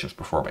connecting locations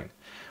performing.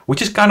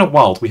 Which is kind of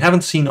wild. We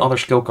haven't seen other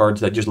skill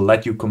cards that just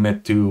let you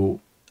commit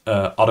to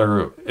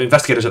other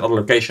investigators at other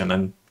location,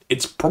 and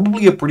it's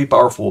probably a pretty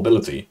powerful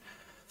ability.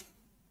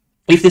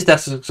 If this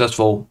test is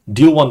successful,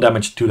 deal 1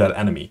 damage to that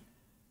enemy.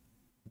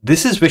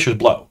 This is Vicious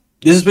Blow.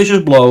 This is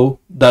Vicious Blow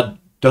that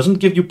doesn't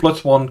give you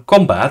 +1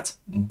 combat,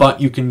 but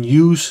you can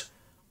use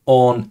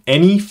on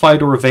any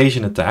fight or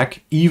evasion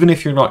attack, even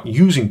if you're not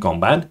using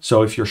combat.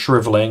 So if you're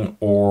shriveling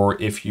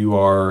or if you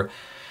are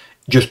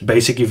just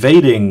basic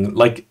evading,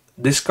 like,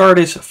 this card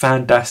is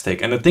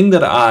fantastic. And the thing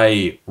that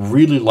I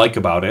really like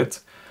about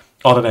it,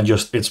 other than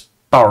just its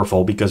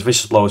powerful, because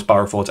Vicious Blow is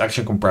powerful, it's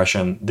action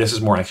compression, this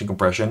is more action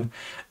compression,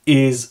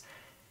 is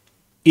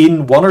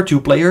in 1 or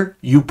 2 player,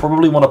 you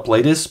probably want to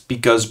play this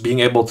because being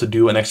able to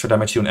do an extra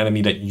damage to an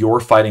enemy that you're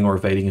fighting or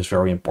evading is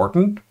very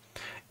important.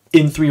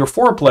 In 3 or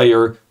 4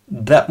 player,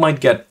 that might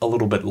get a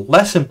little bit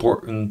less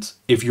important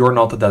if you're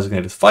not the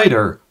designated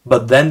fighter,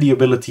 but then the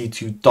ability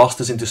to toss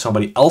this into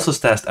somebody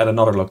else's test at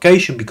another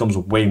location becomes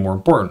way more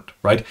important,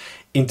 right?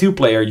 In 2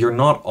 player, you're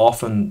not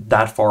often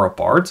that far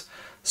apart,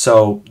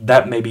 so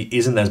that maybe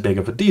isn't as big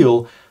of a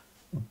deal.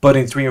 But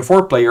in 3 or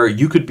 4 player,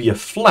 you could be a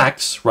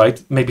flex,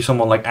 right? Maybe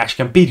someone like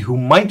Ashcan Pete who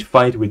might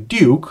fight with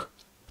Duke,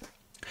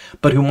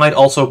 but who might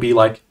also be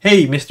like,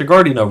 hey, Mr.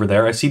 Guardian over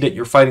there, I see that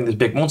you're fighting this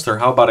big monster.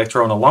 How about I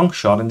throw in a long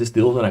shot and this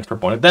deals an extra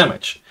point of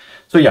damage?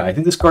 So yeah, I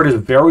think this card is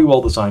very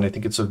well designed. I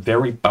think it's a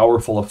very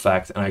powerful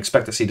effect, and I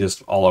expect to see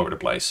this all over the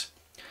place.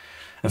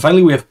 And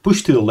finally, we have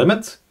Push to the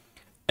Limit,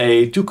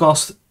 a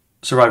 2-cost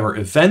survivor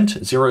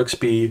event, 0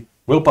 XP,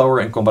 willpower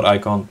and combat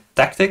icon,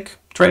 tactic,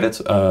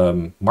 traded,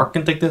 Mark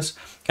can take this,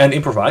 and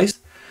improvised.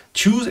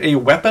 Choose a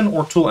weapon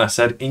or tool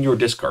asset in your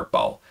discard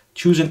pile.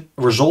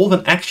 Resolve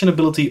an action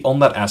ability on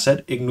that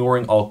asset,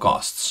 ignoring all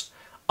costs.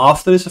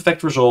 After this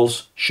effect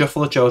resolves,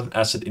 shuffle the chosen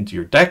asset into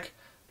your deck.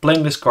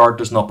 Playing this card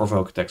does not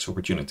provoke a tax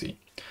opportunity.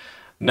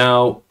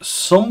 Now,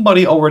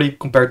 somebody already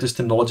compared this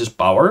to Knowledge's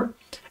Power,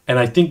 and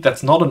I think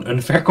that's not an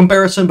unfair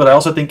comparison, but I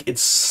also think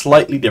it's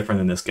slightly different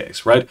in this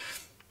case, right?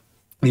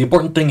 The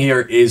important thing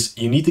here is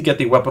you need to get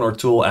the weapon or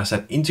tool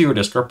asset into your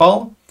discard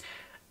pile,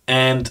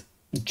 and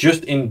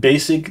just in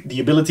basic, the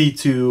ability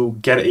to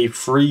get a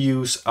free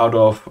use out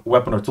of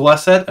weapon or tool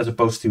asset as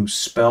opposed to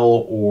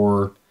spell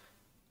or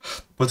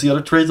what's the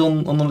other trait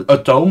on a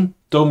tome?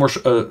 Tome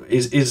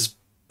is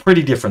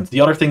pretty different.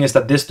 The other thing is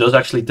that this does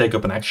actually take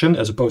up an action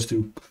as opposed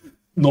to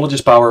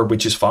Knowledge's Power,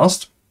 which is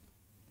fast.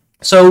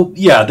 So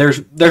yeah, there's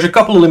a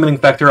couple of limiting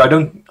factors.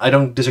 I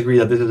don't disagree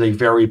that this is a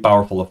very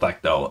powerful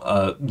effect though.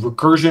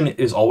 Recursion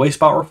is always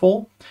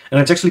powerful,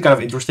 and it's actually kind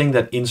of interesting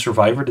that in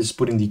Survivor this is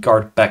putting the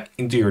card back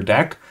into your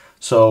deck.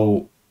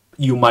 So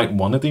you might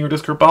want it in your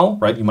discard pile,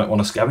 right? You might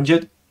want to scavenge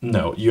it.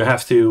 No, you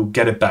have to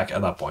get it back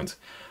at that point.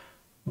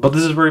 But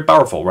this is very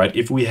powerful, right?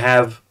 If we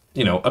have,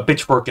 you know, a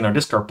pitchfork in our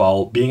discard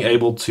pile, being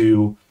able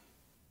to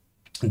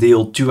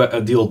deal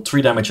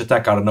 3 damage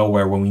attack out of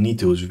nowhere when we need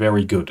to is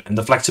very good. And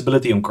the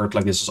flexibility on cards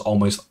like this is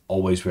almost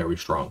always very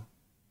strong.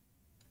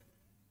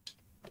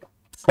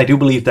 I do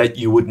believe that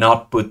you would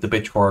not put the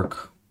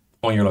pitchfork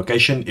on your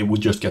location. It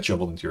would just get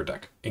shoveled into your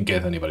deck, in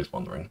case anybody's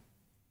wondering.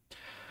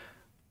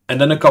 And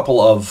then a couple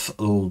of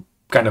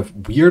kind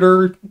of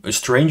weirder,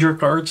 stranger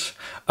cards.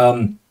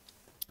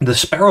 The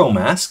Sparrow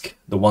Mask,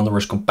 the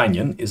Wanderer's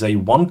Companion, is a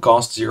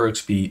 1-cost 0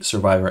 XP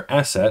survivor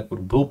asset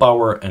with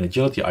willpower and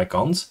agility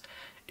icons.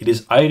 It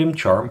is item,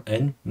 charm,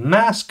 and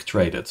mask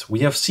traded. We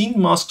have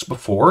seen masks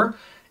before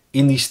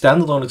in the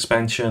standalone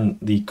expansion,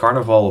 the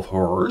Carnival of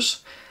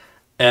Horrors.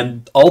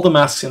 And all the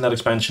masks in that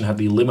expansion have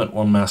the limit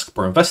 1 mask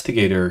per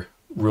investigator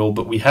rule,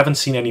 but we haven't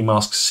seen any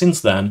masks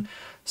since then.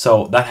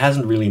 So that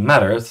hasn't really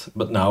mattered,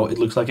 but now it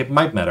looks like it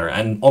might matter.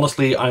 And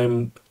honestly,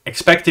 I'm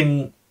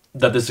expecting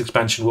that this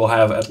expansion will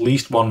have at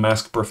least 1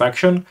 mask per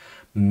faction,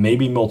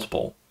 maybe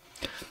multiple.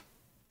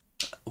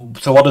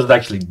 So what does it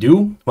actually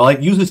do? Well, it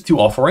uses 2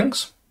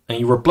 offerings, and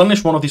you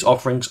replenish one of these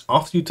offerings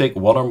after you take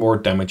 1 or more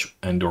damage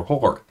and/or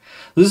horror.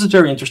 This is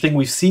very interesting.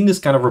 We've seen this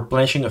kind of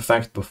replenishing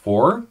effect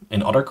before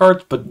in other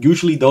cards, but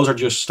usually those are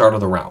just start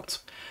of the round.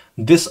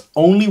 This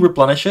only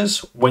replenishes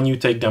when you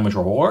take damage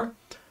or horror,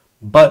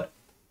 but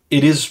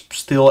it is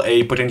still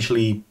a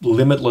potentially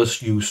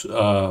limitless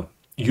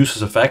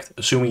uses effect,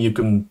 assuming you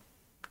can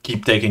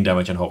keep taking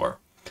damage and horror.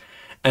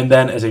 And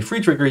then as a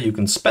free trigger, you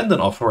can spend an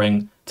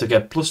offering to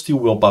get +2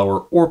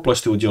 willpower or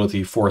 +2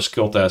 agility for a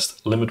skill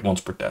test, limit once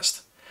per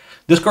test.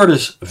 This card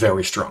is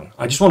very strong.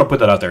 I just want to put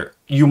that out there.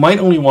 You might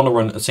only want to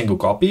run a single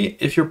copy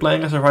if you're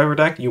playing a survivor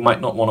deck. You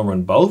might not want to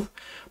run both,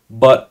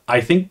 but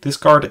I think this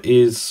card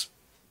is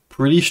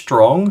pretty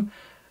strong.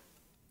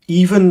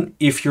 Even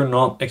if you're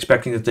not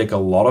expecting to take a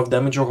lot of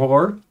damage or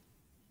horror,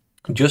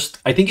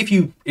 I think if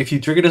you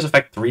trigger this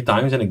effect 3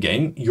 times in a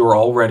game, you're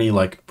already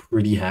like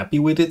pretty happy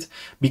with it,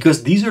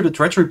 because these are the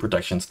treachery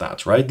protection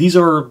stats, right? These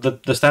are the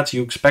stats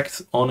you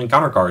expect on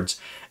encounter cards,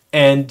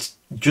 and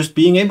just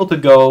being able to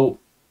go,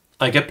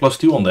 I get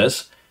 +2 on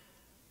this,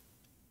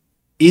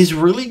 is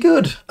really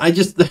good. I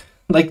just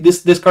like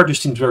this card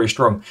just seems very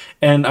strong.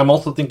 And I'm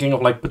also thinking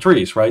of like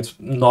Patrice, right?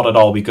 Not at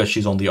all, because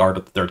she's on the art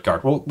of the 3rd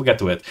card. We'll get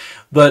to it,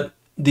 but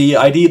the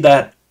idea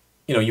that,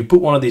 you know, you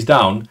put one of these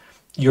down,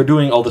 you're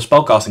doing all the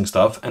spellcasting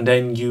stuff, and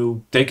then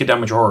you take a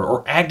damage horror.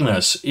 Or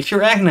Agnes. If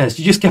you're Agnes,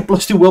 you just get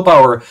 +2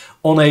 willpower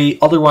on a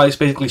otherwise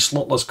basically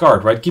slotless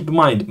card, right? Keep in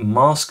mind,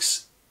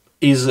 masks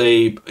is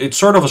it's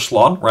sort of a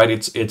slot, right?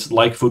 It's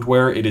like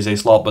footwear. It is a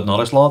slot, but not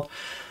a slot.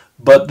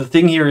 But the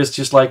thing here is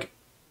just like,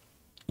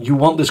 you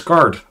want this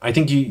card. I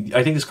think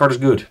this card is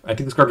good. I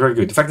think this card is very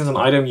good. The fact it's an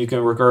item you can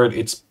regard,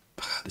 this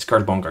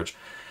card is bonkers.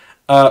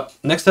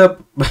 Next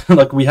up,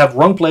 like we have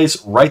Wrong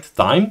Place, Right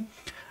Time,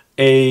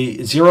 a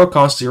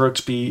 0-cost 0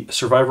 XP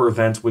survivor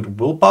event with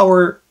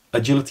willpower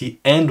agility,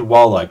 and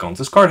wild icons.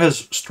 This card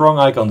has strong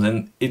icons,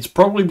 and it's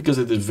probably because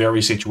it is very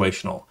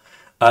situational.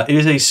 It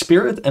is a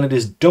spirit, and it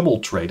is double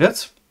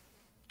traded.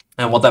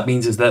 And what that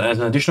means is that as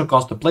an additional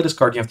cost to play this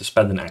card, you have to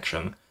spend an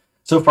action.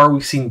 So far,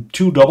 we've seen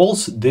 2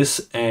 doubles,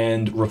 this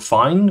and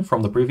Refine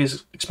from the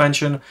previous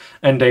expansion,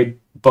 and they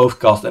both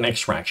cost an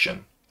extra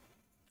action.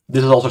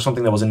 This is also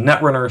something that was in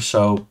Netrunner,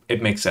 so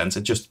it makes sense.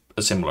 It's just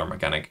a similar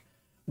mechanic.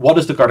 What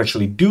does the card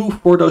actually do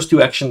for those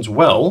 2 actions?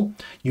 Well,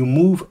 you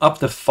move up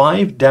to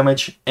 5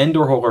 damage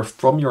and/or horror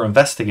from your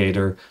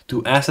investigator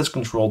to assets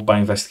controlled by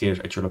investigators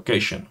at your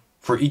location.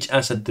 For each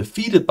asset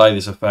defeated by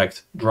this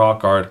effect, draw a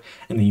card,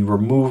 and then you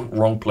remove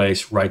wrong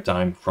place, right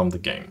time from the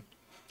game.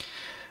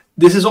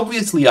 This is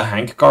obviously a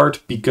Hank card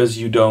because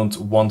you don't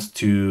want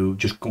to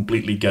just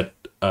completely get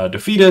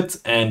defeated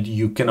and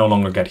you can no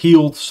longer get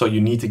healed, so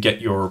you need to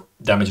get your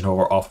damage and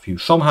horror off of you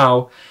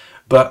somehow.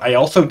 But I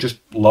also just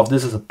love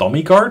this as a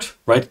Tommy card,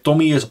 right?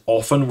 Tommy is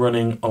often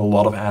running a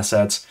lot of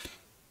assets,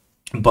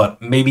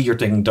 but maybe you're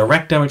taking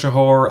direct damage and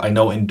horror. I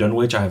know in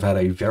Dunwich I've had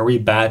a very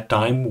bad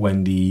time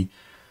when the,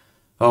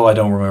 oh, I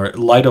don't remember,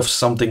 Light of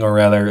something or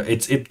other,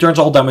 it turns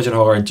all damage and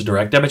horror into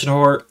direct damage and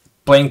horror.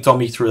 Playing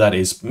Tommy through that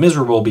is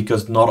miserable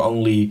because not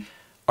only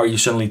are you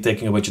suddenly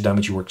taking a bunch of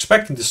damage you were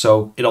expecting to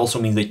soak, it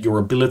also means that your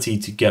ability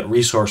to get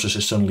resources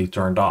is suddenly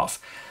turned off.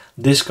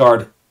 This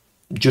card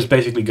just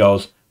basically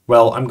goes,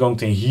 well, I'm going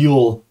to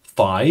heal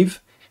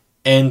 5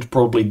 and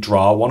probably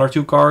draw 1 or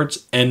 2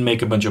 cards and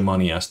make a bunch of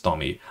money as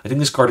Tommy. I think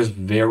this card is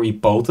very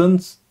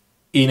potent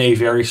in a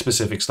very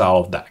specific style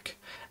of deck.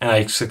 And I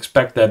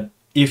expect that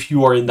if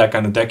you are in that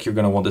kind of deck, you're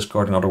going to want this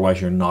card, and otherwise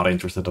you're not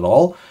interested at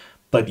all.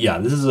 But yeah,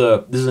 this is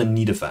a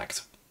neat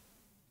effect.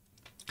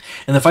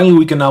 And then finally,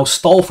 we can now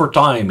stall for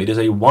time. It is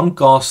a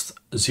 1-cost,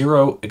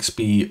 0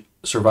 XP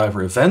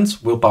survivor event,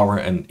 willpower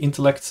and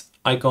intellect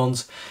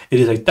icons. It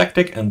is a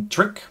tactic and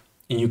trick,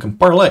 and you can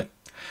parlay.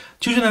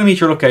 Choose an enemy at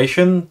your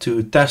location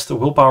to test the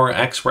willpower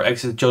X, where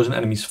X is the chosen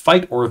enemy's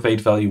fight or evade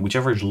value,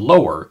 whichever is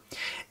lower.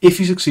 If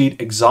you succeed,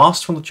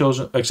 exhaust the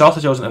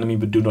chosen enemy,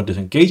 but do not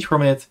disengage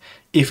from it.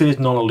 If it is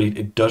non-elite,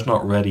 it does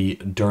not ready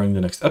during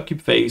the next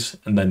upkeep phase.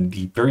 And then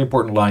the very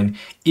important line,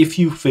 if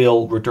you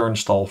fail, return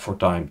stall for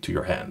time to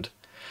your hand.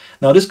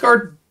 Now, this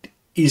card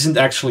isn't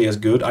actually as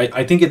good.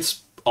 I think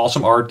it's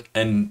awesome art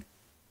and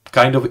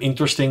kind of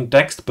interesting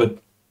text, but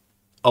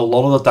a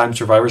lot of the time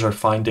survivors are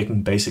fine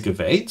taking basic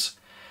evades.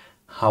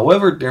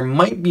 However, there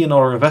might be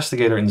another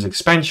investigator in this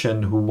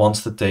expansion who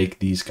wants to take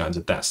these kinds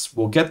of tests.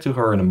 We'll get to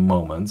her in a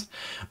moment.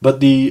 But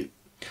the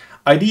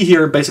idea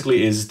here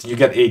basically is you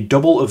get a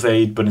double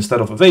evade, but instead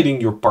of evading,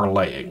 you're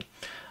parlaying.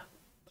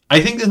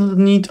 I think this is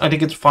neat. I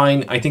think it's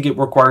fine. I think it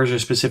requires a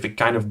specific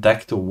kind of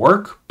deck to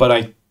work, but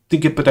I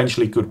think it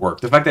potentially could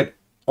work. The fact that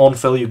on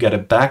fill you get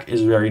it back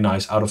is very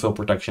nice out of fill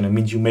protection. It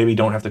means you maybe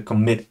don't have to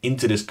commit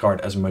into this card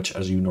as much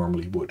as you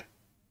normally would.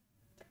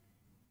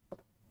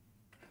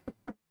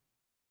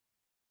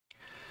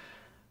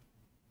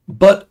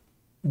 But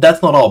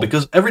that's not all,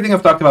 because everything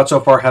I've talked about so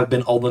far have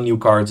been all the new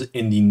cards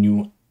in the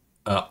new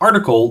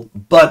article,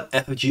 but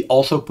FFG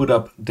also put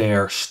up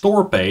their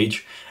store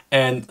page,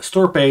 and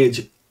store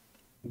page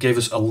gave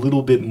us a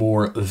little bit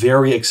more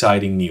very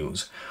exciting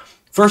news.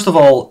 First of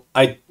all,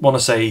 I want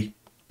to say,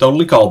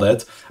 totally called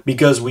it,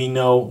 because we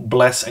know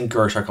Bless and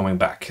Curse are coming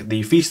back.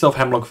 The Feast of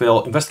Hemlock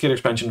Vale Investigator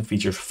expansion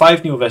features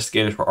 5 new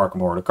investigators for Arkham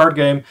Horror, the card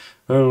game,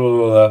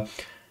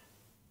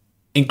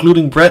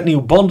 including brand new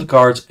bonded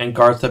cards and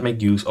cards that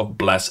make use of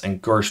Bless and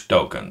Curse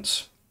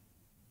tokens.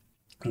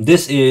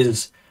 This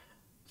is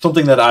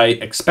something that I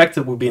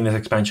expected would be in this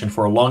expansion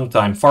for a long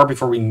time, far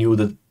before we knew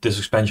that this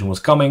expansion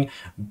was coming,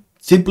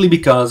 simply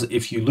because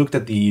if you looked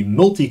at the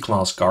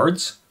multi-class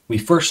cards, we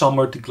first saw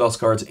multi-class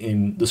cards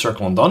in the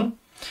Circle Undone,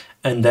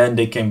 and then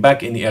they came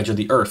back in the Edge of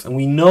the Earth. And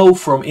we know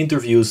from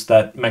interviews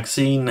that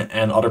Maxine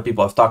and other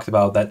people have talked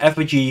about that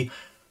FFG,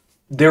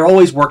 they're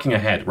always working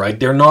ahead, right?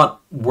 They're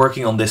not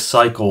working on this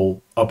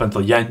cycle up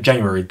until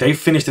January. They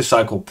finished this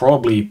cycle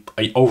probably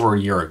over a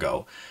year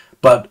ago.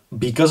 But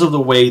because of the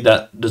way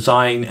that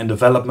design and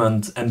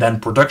development and then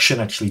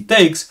production actually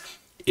takes,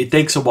 it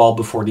takes a while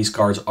before these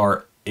cards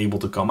are able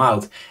to come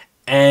out.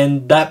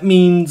 And that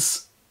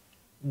means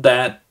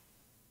that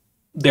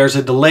there's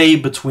a delay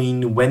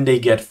between when they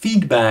get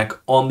feedback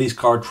on these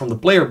cards from the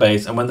player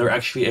base and when they're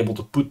actually able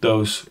to put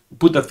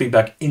that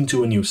feedback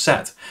into a new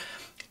set.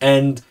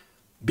 And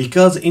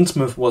because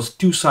Innsmouth was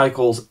 2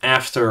 cycles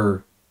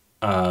after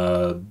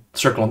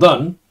Circle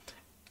Undone,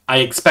 I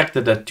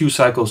expected that 2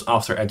 cycles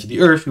after Edge of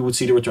the Earth, we would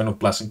see the return of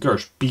Bless and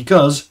Curse.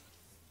 Because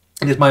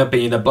it is my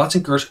opinion that Bless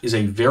and Curse is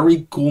a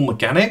very cool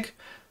mechanic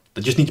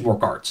that just needs more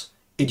cards.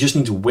 It just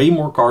needs way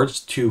more cards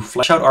to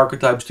flesh out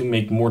archetypes, to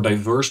make more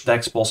diverse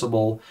decks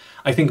possible.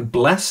 I think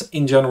Bless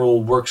in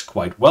general works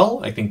quite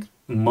well. I think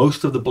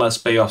most of the Bless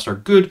payoffs are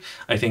good.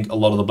 I think a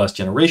lot of the Bless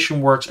generation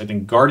works. I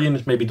think Guardian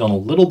is maybe done a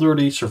little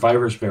dirty.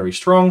 Survivor is very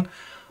strong.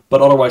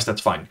 But otherwise,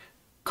 that's fine.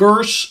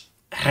 Curse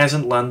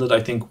hasn't landed,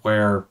 I think,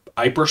 where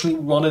I personally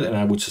want it, and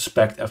I would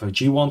suspect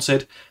FFG wants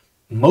it.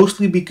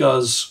 Mostly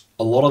because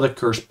a lot of the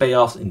Curse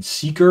payoffs in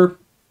Seeker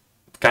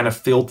kind of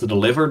failed to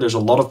deliver. There's a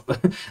lot of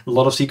a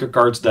lot of secret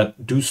cards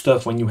that do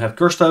stuff when you have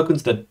curse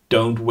tokens that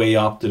don't weigh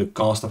up to the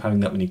cost of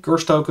having that many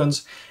curse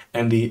tokens,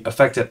 and the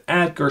effects that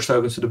add curse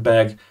tokens to the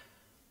bag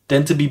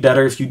tend to be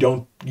better if you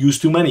don't use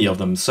too many of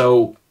them.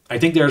 So I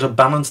think there's a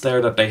balance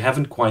there that they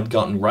haven't quite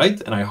gotten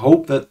right, and I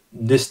hope that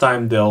this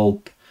time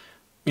they'll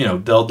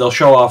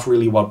show off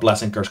really what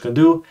Blessing Curse can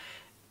do,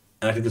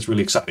 and I think it's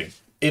really exciting.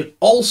 It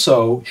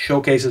also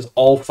showcases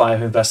all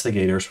 5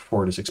 investigators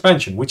for this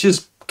expansion, which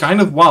is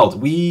kind of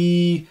wild.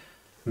 We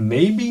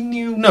maybe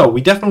knew... No,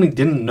 we definitely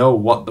didn't know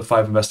what the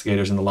 5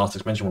 investigators in the last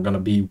expansion were going to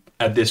be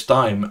at this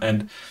time,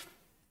 and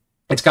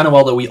it's kind of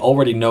wild that we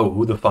already know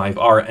who the 5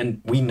 are,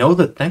 and we know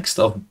the text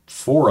of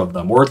 4 of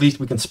them, or at least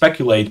we can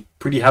speculate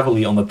pretty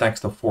heavily on the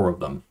text of 4 of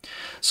them.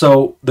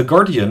 So the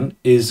Guardian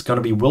is going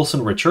to be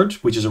Wilson Richard,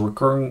 which is a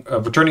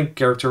returning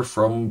character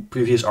from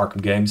previous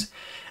Arkham games.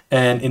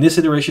 And in this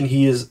iteration,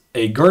 he is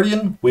a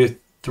Guardian with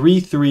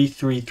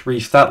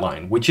 3-3-3-3 stat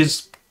line, which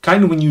is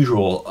kind of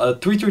unusual.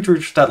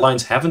 3-3-3 stat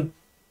lines haven't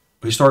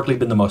historically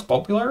been the most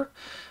popular,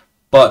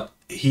 but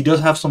he does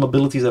have some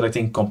abilities that I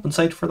think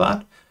compensate for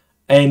that.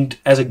 And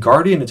as a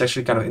Guardian, it's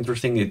actually kind of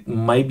interesting. It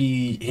might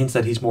be hints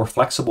that he's more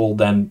flexible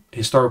than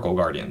historical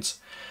Guardians.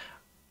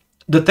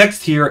 The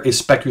text here is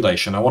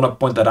speculation. I want to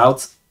point that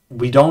out.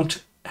 We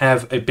don't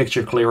have a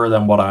picture clearer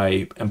than what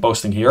I am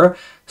posting here,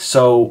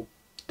 so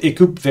it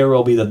could very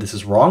well be that this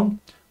is wrong,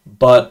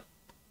 but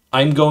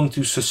I'm going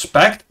to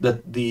suspect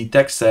that the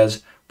text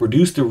says,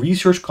 reduce the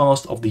research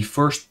cost of the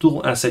first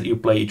tool asset you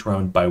play each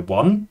round by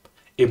 1.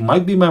 It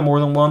might be by more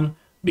than 1,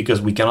 because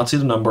we cannot see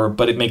the number,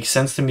 but it makes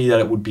sense to me that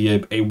it would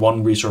be a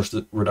 1 resource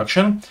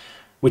reduction,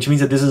 which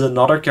means that this is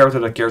another character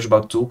that cares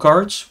about tool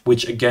cards,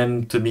 which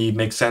again, to me,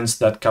 makes sense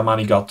that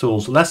Kamani got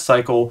tools last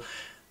cycle.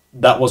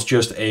 That was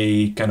just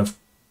a kind of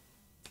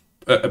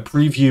a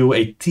preview,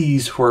 a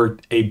tease for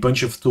a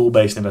bunch of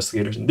tool-based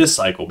investigators in this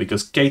cycle,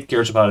 because Kate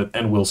cares about it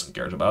and Wilson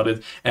cares about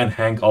it, and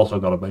Hank also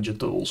got a bunch of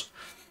tools.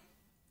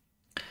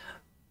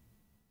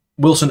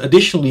 Wilson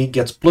additionally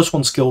gets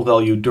 +1 skill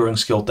value during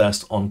skill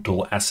test on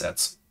tool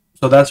assets.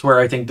 So that's where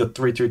I think the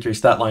 3-3-3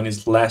 stat line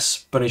is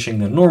less punishing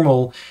than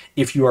normal.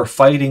 If you are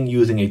fighting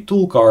using a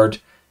tool card,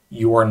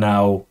 you are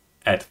now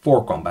at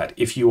 4 combat.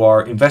 If you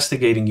are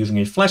investigating using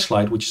a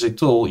flashlight, which is a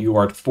tool, you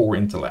are at 4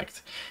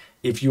 intellect.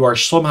 If you are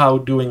somehow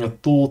doing a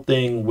tool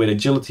thing with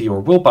agility or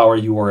willpower,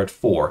 you are at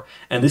 4.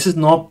 And this is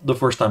not the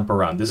first time per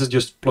round. This is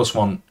just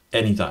 +1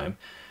 anytime.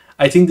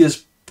 I think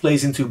this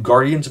plays into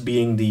Guardians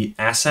being the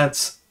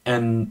assets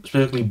and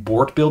specifically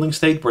board building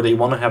state where they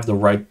want to have the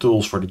right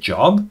tools for the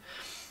job.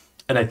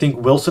 And I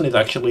think Wilson is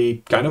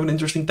actually kind of an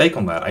interesting take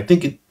on that. I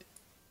think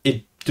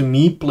it to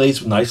me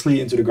plays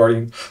nicely into the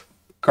Guardian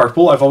card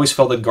pool. I've always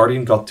felt that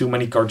Guardian got too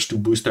many cards to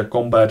boost their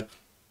combat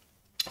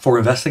for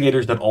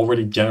investigators that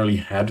already generally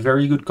had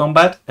very good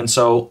combat. And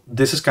so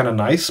this is kind of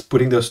nice.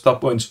 Putting those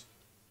stop points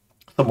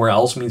somewhere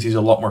else means he's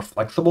a lot more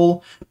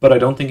flexible, but I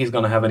don't think he's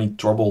going to have any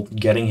trouble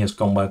getting his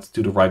combat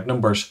to the right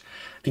numbers.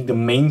 I think the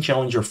main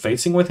challenge you're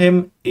facing with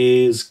him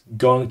is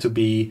going to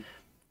be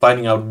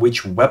finding out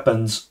which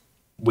weapons,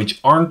 which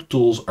aren't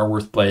tools, are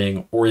worth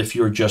playing, or if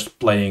you're just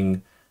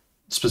playing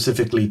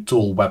specifically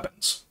tool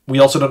weapons. We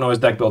also don't know his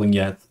deck building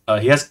yet.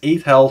 He has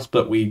 8 health,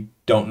 but we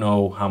don't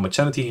know how much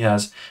sanity he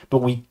has. But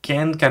we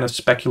can kind of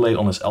speculate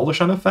on his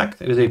Eldershan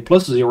effect. It is a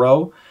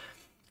 +0,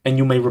 and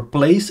you may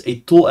replace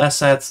a tool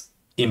asset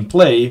in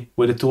play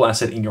with a tool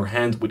asset in your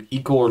hand with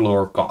equal or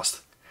lower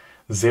cost.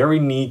 Very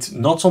neat.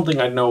 Not something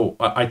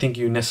I think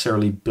you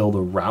necessarily build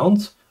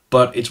around,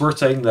 but it's worth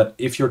saying that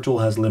if your tool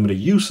has limited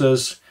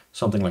uses,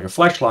 something like a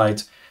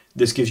flashlight,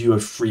 this gives you a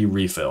free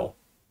refill.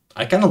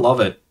 I kind of love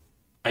it.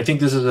 I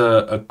think this is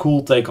a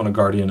cool take on a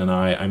Guardian, and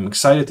I'm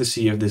excited to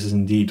see if this is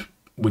indeed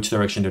which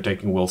direction they're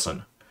taking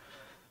Wilson.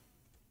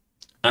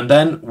 And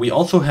then we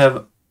also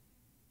have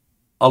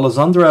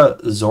Alessandra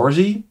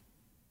Zorzi.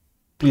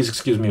 Please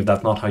excuse me if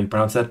that's not how you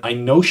pronounce that. I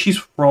know she's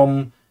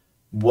from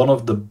one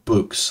of the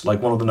books,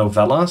 like one of the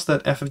novellas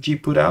that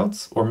FFG put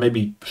out, or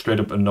maybe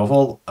straight up a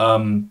novel.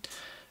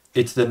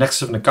 It's the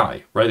Nexus of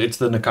Nakai, right? It's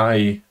the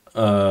Nakai,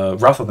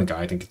 Wrath of Nakai,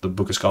 I think the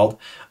book is called.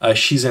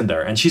 She's in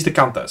there, and she's the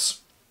Countess.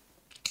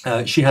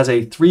 She has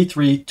a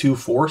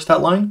 3-3-2-4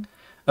 stat line.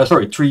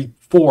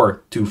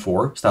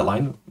 3-4-2-4 stat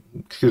line.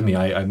 Excuse me,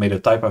 I made a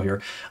typo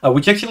here.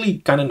 Which actually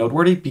kind of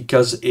noteworthy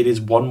because it is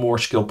 1 more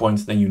skill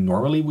point than you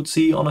normally would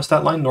see on a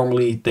stat line.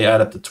 Normally they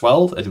add up to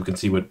 12, as we can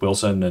see with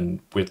Wilson and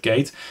with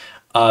Kate.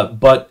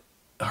 But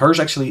hers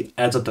actually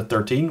adds up to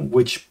 13,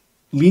 which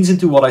leans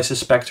into what I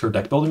suspect her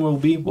deck building will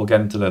be. We'll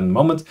get into that in a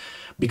moment.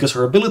 Because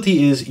her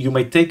ability is you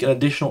may take an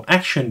additional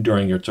action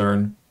during your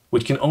turn,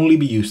 which can only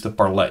be used to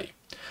parlay.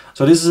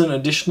 So this is an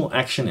additional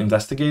action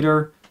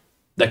investigator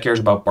that cares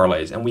about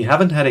parlays. And we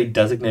haven't had a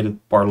designated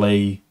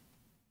parlay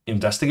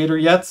investigator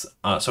yet.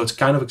 So it's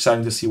kind of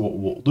exciting to see what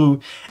we'll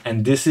do.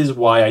 And this is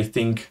why I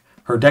think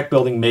her deck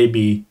building may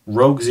be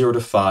rogue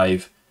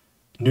 0-5,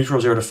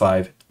 neutral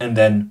 0-5, and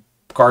then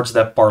cards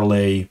that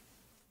parlay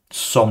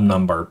some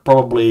number,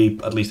 probably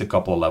at least a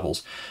couple of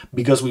levels.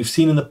 Because we've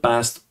seen in the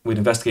past with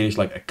investigators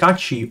like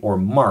Akachi or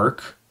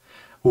Mark,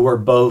 who are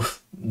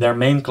both their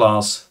main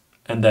class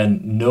and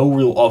then no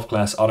real off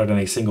class other than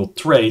a single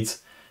trait,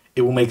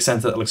 it will make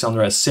sense that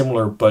Alexandra is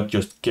similar but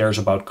just cares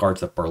about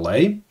cards that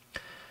parlay.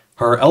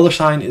 Her Elder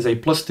Sign is a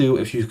 +2.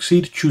 If you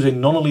succeed, choose a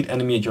non-elite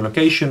enemy at your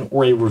location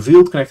or a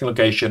revealed connecting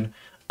location,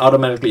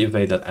 automatically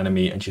evade that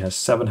enemy, and she has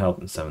 7 health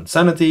and 7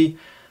 sanity.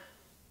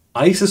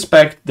 I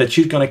suspect that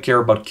she's going to care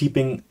about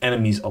keeping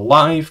enemies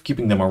alive,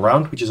 keeping them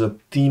around, which is a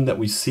theme that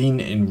we've seen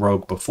in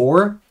Rogue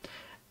before.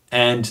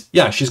 And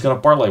yeah, she's going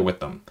to parlay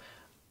with them.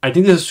 I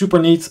think this is super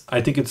neat.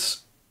 I think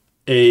it's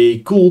a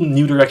cool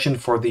new direction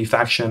for the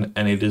faction,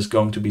 and it is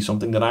going to be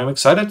something that I'm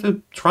excited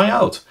to try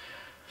out.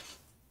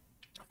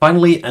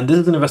 Finally, and this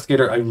is an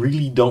investigator I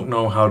really don't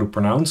know how to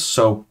pronounce,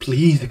 so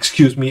please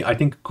excuse me. I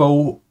think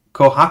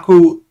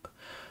Kohaku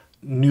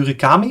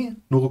Nurukami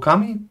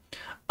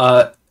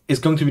is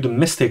going to be the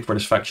mystic for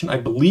this faction. I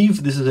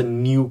believe this is a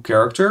new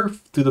character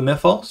to the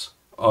Mythos,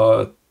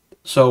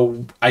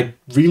 so I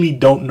really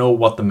don't know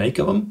what to make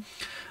of him.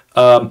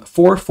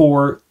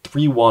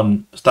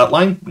 4/4/3/1 stat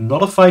line,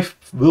 not a 5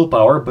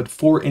 willpower, but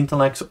 4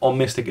 intellect on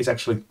mystic is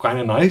actually kind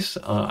of nice.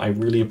 I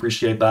really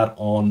appreciate that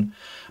on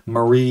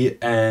Marie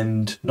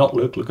and not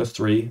Luke has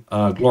 3,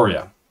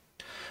 Gloria.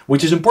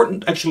 Which is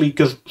important actually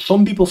because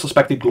some people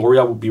suspected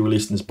Gloria would be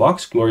released in this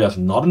box. Gloria is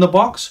not in the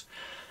box.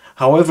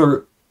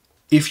 However,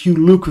 if you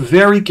look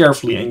very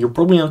carefully, and you're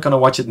probably not going to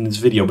watch it in this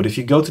video, but if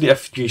you go to the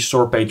FG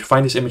store page,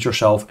 find this image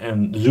yourself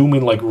and zoom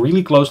in like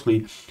really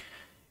closely,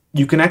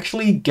 you can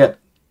actually get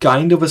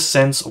kind of a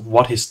sense of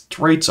what his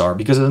traits are,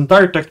 because his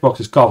entire text box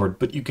is covered,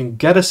 but you can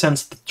get a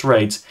sense of the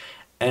traits,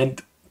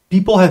 and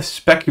people have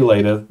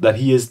speculated that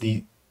his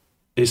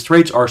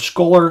traits are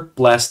Scholar,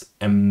 Blessed,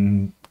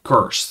 and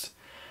Cursed,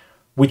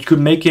 which could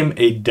make him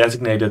a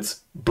designated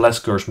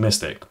Blessed Cursed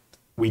Mystic.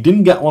 We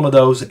didn't get one of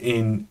those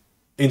in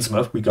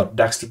Innsmouth, we got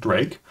Dexter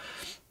Drake,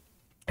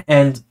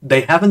 and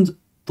they haven't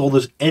told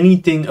us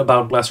anything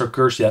about Blessed or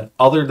Cursed yet,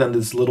 other than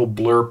this little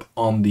blurb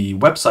on the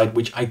website,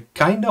 which I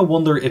kind of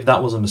wonder if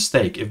that was a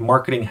mistake, if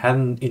marketing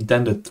hadn't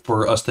intended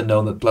for us to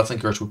know that Blessed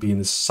and Cursed would be in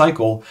this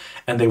cycle,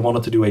 and they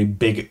wanted to do a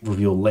big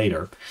reveal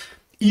later.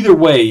 Either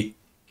way,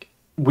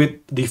 with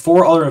the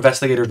 4 other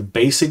investigators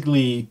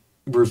basically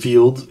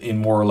revealed in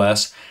more or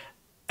less,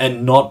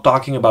 and not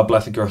talking about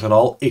Blessed and Cursed at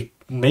all, it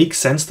makes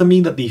sense to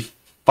me that the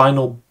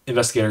final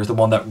investigator is the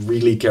one that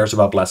really cares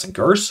about Blessed and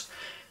Curse.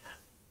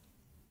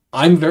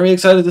 I'm very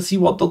excited to see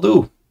what they'll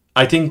do.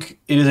 I think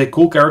it is a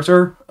cool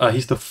character.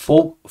 He's the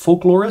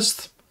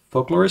folklorist,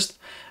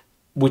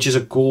 which is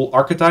a cool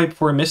archetype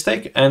for a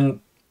mystic, and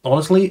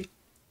honestly,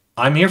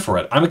 I'm here for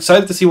it. I'm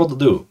excited to see what they'll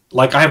do.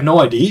 Like, I have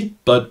no idea,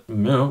 but you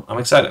know, I'm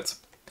excited.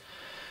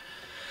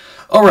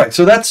 Alright,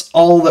 so that's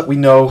all that we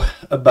know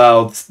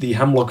about the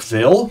Hemlock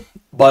Vale,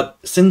 but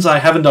since I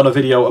haven't done a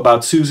video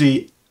about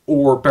Suzi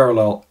or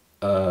Parallel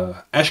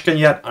Ashcan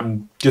yet,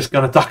 I'm just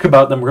going to talk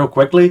about them real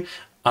quickly.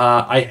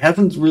 I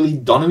haven't really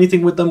done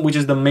anything with them, which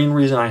is the main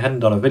reason I hadn't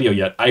done a video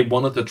yet. I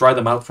wanted to try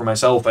them out for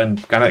myself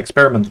and kind of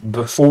experiment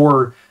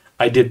before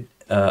I did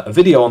a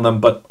video on them,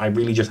 but I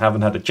really just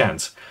haven't had a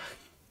chance.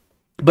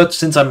 But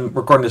since I'm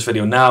recording this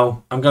video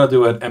now, I'm going to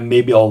do it, and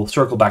maybe I'll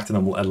circle back to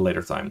them at a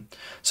later time.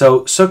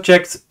 So,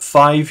 subject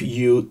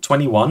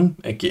 5U21,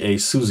 aka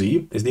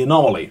Suzi, is the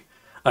anomaly.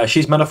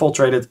 She's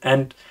manifold-traded,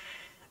 and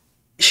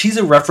she's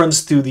a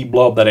reference to the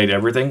blob that ate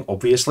everything,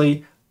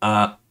 obviously.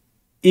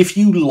 If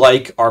you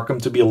like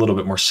Arkham to be a little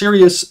bit more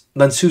serious,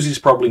 then Suzi's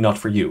probably not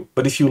for you.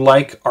 But if you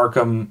like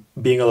Arkham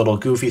being a little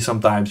goofy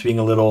sometimes, being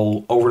a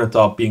little over the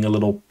top, being a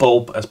little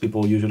pulp, as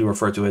people usually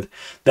refer to it,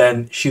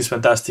 then she's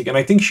fantastic. And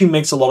I think she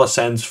makes a lot of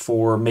sense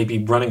for maybe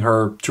running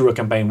her through a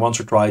campaign once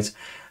or twice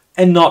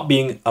and not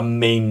being a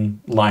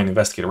main line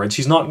investigator, right?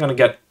 She's not going to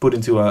get put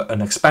into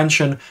an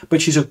expansion, but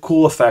she's a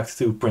cool effect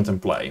to print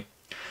and play.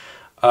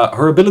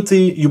 Her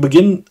ability, you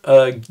begin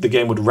the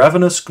game with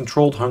Ravenous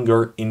Controlled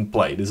Hunger in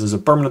play. This is a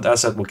permanent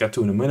asset we'll get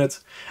to in a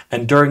minute.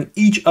 And during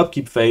each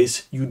upkeep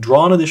phase, you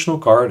draw an additional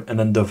card and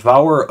then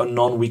devour a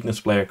non-weakness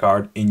player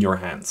card in your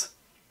hand.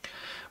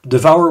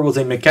 Devour was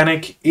a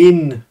mechanic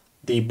in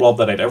the Blob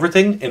That Ate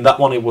Everything. In that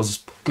one it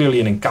was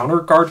clearly an encounter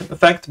card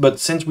effect, but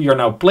since we are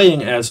now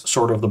playing as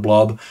sort of the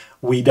Blob,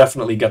 we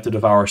definitely get to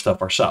devour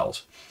stuff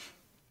ourselves.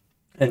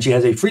 And she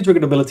has a free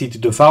triggered ability to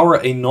devour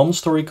a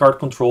non-story card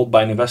controlled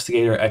by an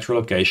investigator at your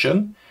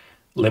location,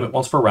 limit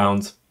once per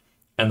round,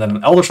 and then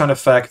an Elder Sign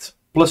effect,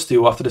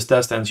 +2, after this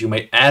test ends, you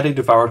may add a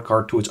devoured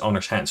card to its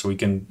owner's hand, so we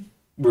can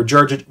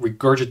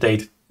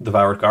regurgitate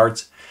devoured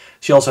cards.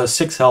 She also has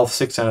 6 health,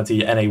 6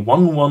 sanity, and a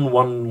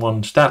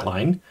 1/1/1/1 stat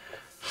line.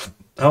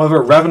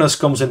 However, Ravenous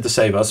comes in to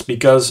save us,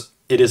 because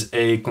it is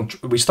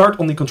we start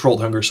on the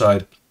controlled hunger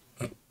side,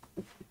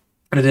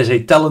 and it is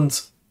a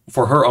talent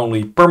for her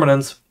only,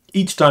 permanent.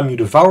 Each time you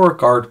devour a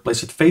card,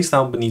 place it face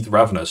down beneath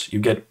Ravenous.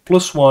 You get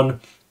 +1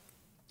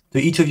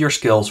 to each of your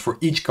skills for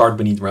each card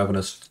beneath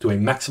Ravenous to a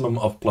maximum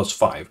of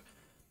 +5.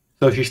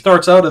 So she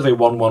starts out as a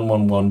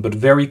 1/1/1/1, but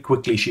very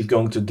quickly she's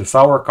going to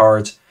devour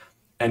cards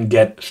and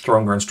get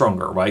stronger and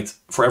stronger, right?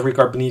 For every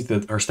card beneath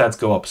it, her stats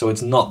go up, so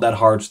it's not that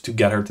hard to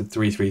get her to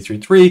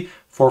 3/3/3/3,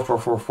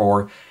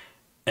 4/4/4/4.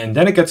 And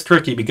then it gets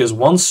tricky, because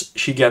once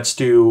she gets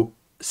to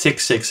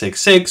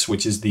 6666,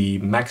 which is the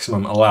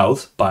maximum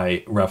allowed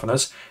by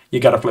Ravenous, you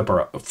gotta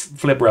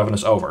flip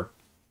Ravenous over.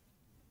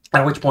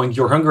 At which point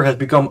your hunger has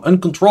become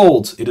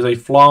uncontrolled. It is a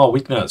flaw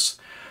weakness.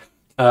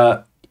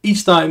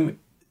 Each time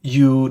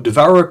you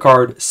devour a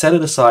card, set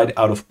it aside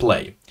out of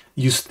play.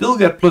 You still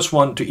get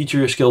 +1 to each of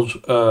your skills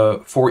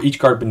for each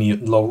card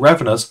below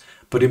Ravenous,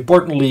 but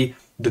importantly,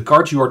 the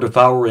cards you are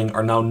devouring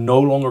are now no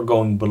longer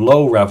going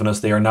below Ravenous,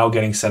 they are now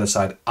getting set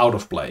aside out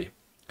of play.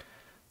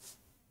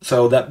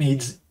 So that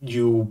means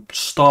you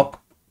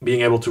stop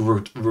being able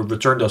to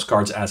return those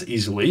cards as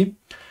easily.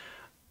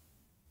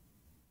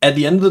 At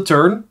the end of the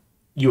turn,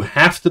 you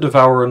have to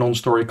devour a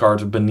non-story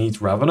card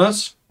beneath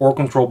Ravenous or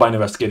controlled by an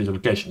investigated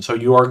location. So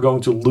you are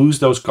going to lose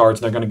those cards,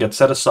 and they're going to get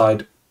set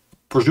aside,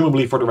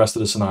 presumably for the rest of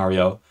the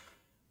scenario.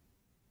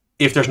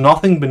 If there's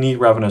nothing beneath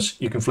Ravenous,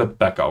 you can flip it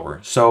back over.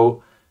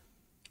 So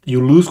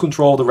you lose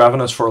control of the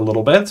Ravenous for a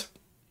little bit,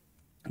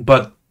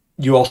 but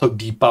you also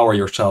depower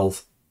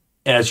yourself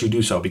as you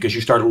do so, because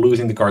you start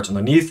losing the cards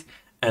underneath,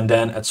 and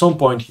then at some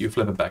point you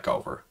flip it back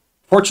over.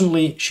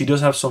 Fortunately, she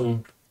does have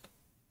some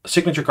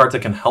signature cards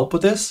that can help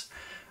with this.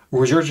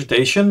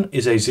 Regurgitation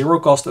is a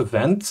 0-cost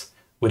event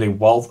with a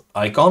wild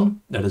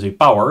icon that is a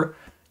power.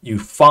 You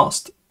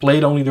fast, play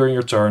it only during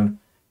your turn.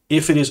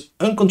 If it is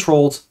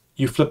uncontrolled,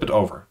 you flip it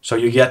over. So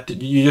you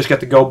just get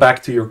to go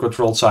back to your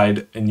controlled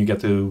side, and you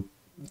get to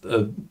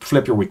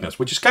flip your weakness,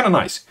 which is kind of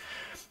nice.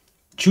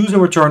 Choose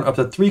and return up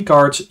to 3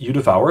 cards you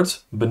devoured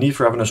beneath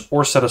Ravenous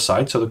or set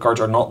aside, so the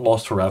cards are not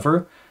lost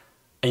forever,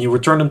 and you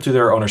return them to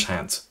their owner's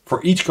hand.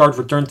 For each card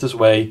returned this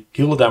way,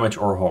 heal the damage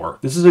or horror.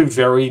 This is a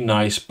very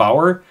nice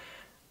power.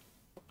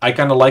 I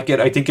kind of like it.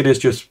 I think it is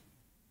just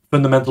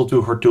fundamental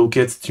to her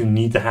toolkit to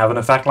need to have an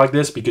effect like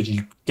this, because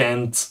you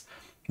can't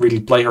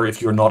really play her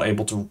if you're not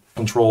able to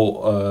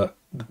control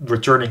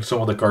returning some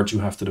of the cards you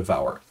have to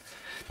devour.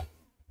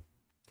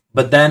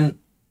 But then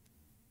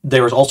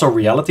there is also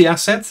Reality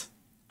Asset,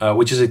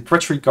 which is a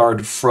treachery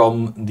card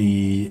from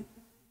the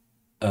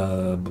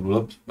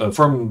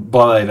from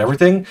Blood and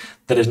Everything,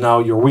 that is now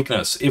your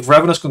weakness. If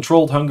Ravenous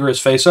controlled hunger is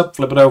face up,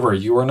 flip it over.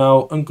 You are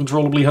now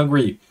uncontrollably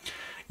hungry.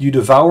 You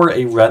devour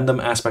a random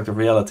aspect of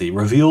reality.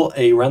 Reveal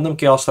a random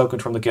chaos token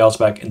from the chaos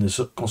pack and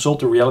consult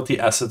the reality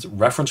asset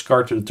reference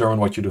card to determine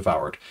what you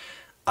devoured.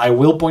 I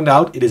will point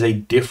out it is a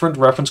different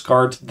reference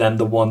card than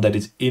the one that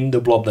is in the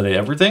Blob That Ate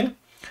Everything.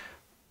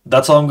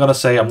 That's all I'm going to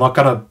say. I'm not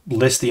going to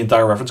list the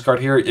entire reference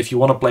card here. If you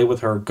want to play with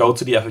her, go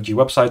to the FFG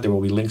website. There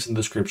will be links in the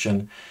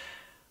description.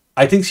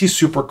 I think she's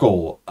super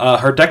cool.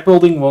 Her deck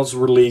building was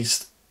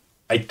released,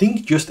 I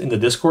think, just in the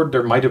Discord.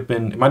 It might have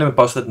been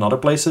posted in other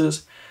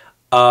places.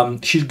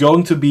 She's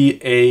going to be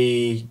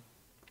a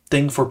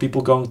thing for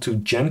people going to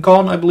Gen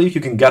Con, I believe.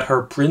 You can get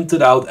her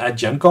printed out at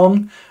Gen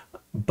Con,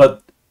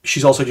 but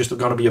she's also just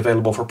going to be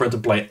available for print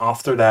and play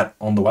after that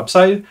on the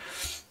website.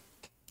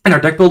 And her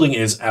deck building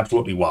is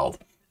absolutely wild.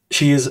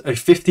 She is a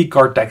 50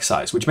 card deck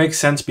size, which makes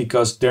sense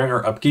because during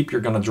her upkeep,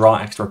 you're going to draw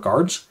extra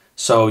cards.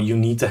 So you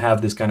need to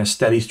have this kind of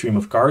steady stream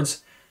of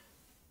cards.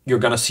 You're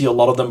going to see a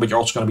lot of them, but you're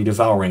also going to be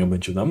devouring a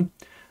bunch of them.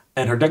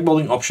 And her deck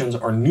building options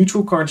are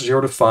neutral cards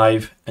 0 to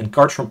 5 and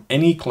cards from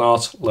any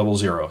class level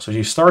 0. So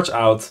she starts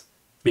out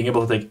being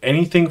able to take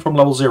anything from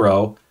level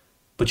 0,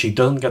 but she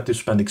doesn't get to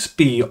spend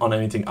XP on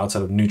anything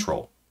outside of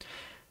neutral.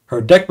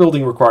 Her deck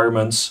building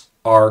requirements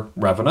are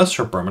Ravenous,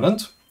 her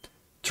permanent,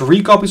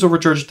 3 copies of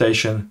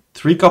Regurgitation,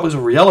 3 copies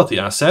of Reality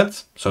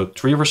Asset, so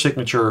 3 of her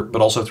signature,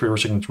 but also 3 of her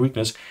signature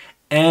weakness,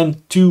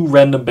 and 2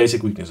 random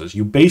basic weaknesses.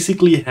 You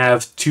basically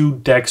have 2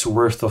 decks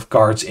worth of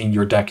cards in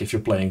your deck if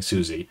you're playing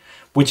Suzi,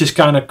 which is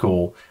kind of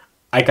cool.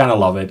 I kind of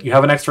love it. You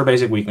have an extra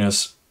basic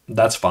weakness,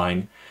 that's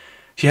fine.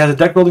 She has a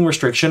deck building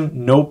restriction,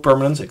 no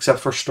permanents except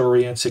for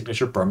story and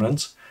signature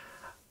permanents.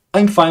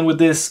 I'm fine with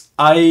this.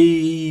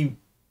 I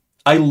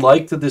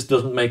like that this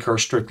doesn't make her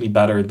strictly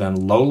better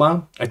than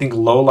Lola. I think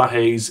Lola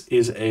Hayes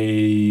is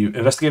a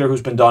investigator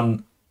who's been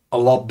done a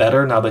lot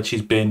better now that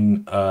she's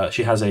been,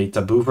 she has a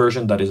taboo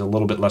version that is a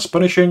little bit less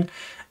punishing.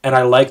 And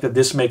I like that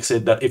this makes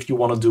it that if you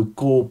want to do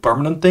cool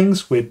permanent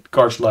things with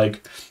cards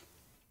like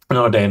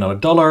Another Day, Another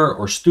Dollar,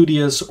 or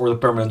Studious, or the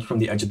permanents from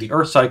the Edge of the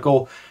Earth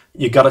cycle,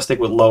 you gotta stick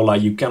with Lola.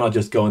 You cannot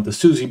just go into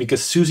Suzi,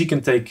 because Suzi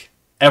can take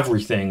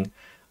everything.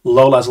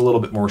 Lola's a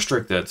little bit more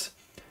restricted.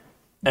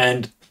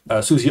 And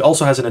Suzi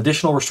also has an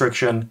additional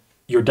restriction.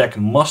 Your deck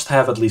must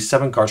have at least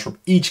 7 cards from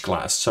each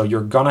class. So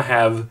you're gonna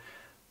have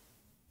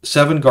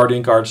 7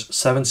 Guardian cards,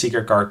 7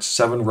 Seeker cards,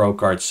 7 Rogue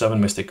cards, 7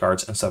 Mystic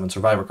cards, and 7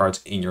 Survivor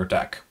cards in your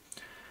deck.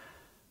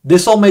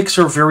 This all makes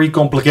her very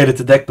complicated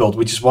to deck build,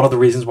 which is one of the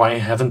reasons why I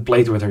haven't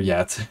played with her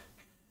yet.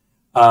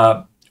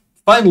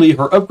 Finally,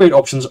 her upgrade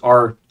options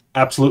are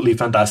absolutely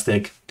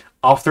fantastic.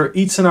 After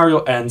each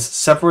scenario ends,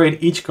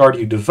 separate each card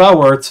you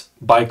devoured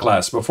by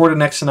class. Before the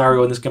next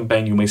scenario in this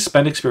campaign, you may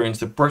spend experience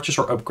to purchase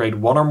or upgrade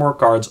 1 or more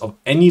cards of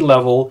any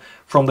level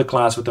from the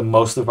class with the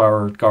most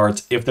devoured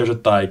cards. If there's a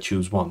tie,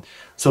 choose 1.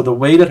 So the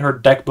way that her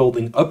deck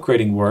building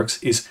upgrading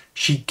works is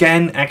she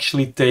can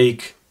actually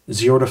take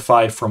 0 to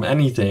 5 from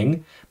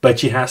anything, but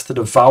she has to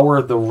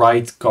devour the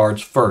right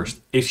cards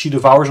first. If she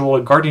devours all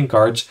the Guardian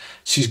cards,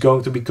 she's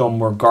going to become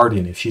more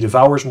Guardian. If she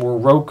devours more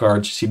Rogue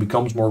cards, she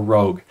becomes more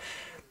Rogue.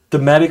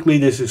 Thematically,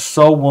 this is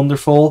so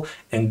wonderful,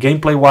 and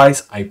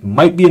gameplay-wise, I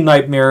might be a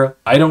nightmare.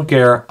 I don't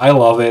care. I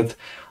love it.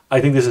 I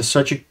think this is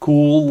such a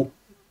cool,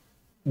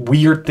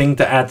 weird thing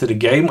to add to the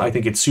game. I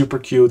think it's super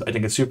cute. I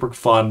think it's super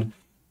fun.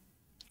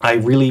 I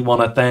really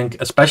want to thank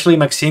especially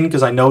Maxine,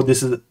 because I know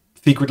this is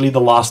secretly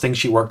the last thing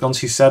she worked on.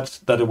 She said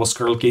that it was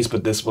Scarlet Keys,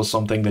 but this was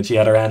something that she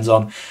had her hands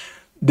on.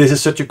 This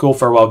is such a cool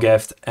farewell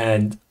gift,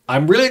 and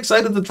I'm really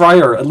excited to try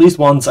her at least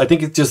once. I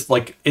think it's just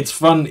like, it's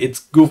fun, it's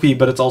goofy,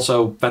 but it's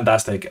also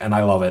fantastic, and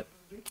I love it.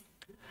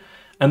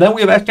 And then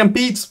we have Ashcan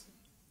Pete.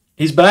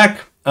 He's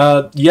back.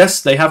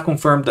 Yes, they have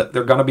confirmed that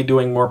they're going to be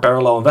doing more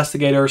parallel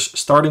investigators,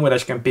 starting with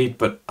Ashcan Pete,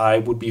 but I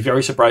would be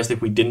very surprised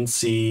if we didn't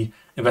see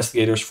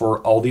investigators for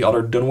all the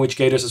other Dunwich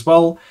Gators as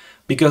well,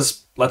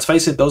 because let's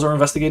face it, those are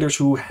investigators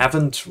who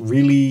haven't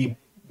really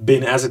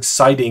been as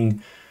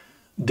exciting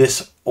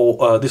this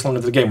long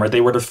into the game, right?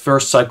 They were the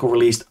first cycle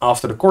released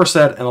after the core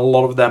set, and a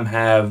lot of them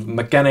have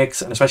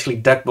mechanics and especially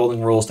deck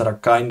building rules that are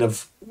kind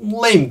of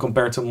lame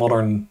compared to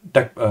modern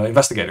deck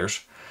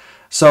investigators.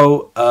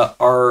 So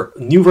our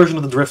new version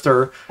of the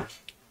Drifter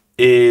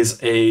is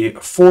a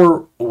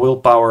 4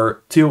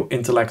 willpower, 2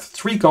 intellect,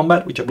 3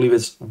 combat, which I believe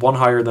is 1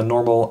 higher than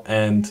normal,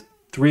 and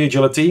 3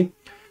 agility.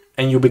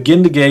 And you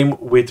begin the game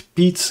with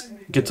Pete's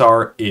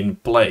guitar in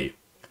play.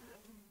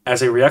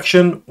 As a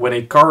reaction, when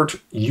a card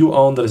you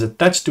own that is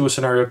attached to a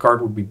scenario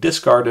card would be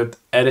discarded,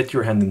 add it to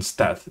your hand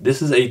instead.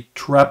 This is a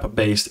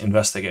trap-based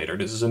investigator.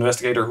 This is an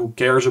investigator who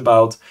cares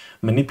about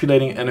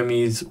manipulating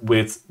enemies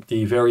with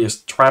the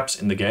various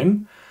traps in the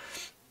game.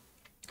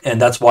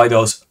 And that's why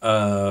those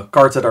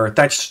cards that are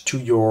attached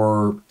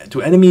to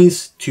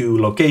enemies, to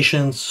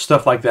locations,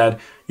 stuff like that,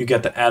 you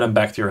get to add them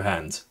back to your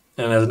hand.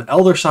 And as an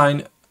Elder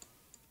Sign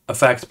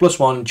effect,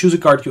 +1, choose a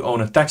card you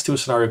own attached to a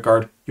scenario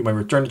card. You may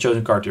return the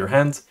chosen card to your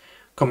hand.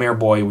 Come here,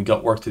 boy, we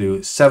got work to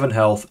do. 7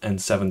 health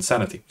and 7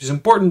 sanity, which is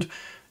important.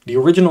 The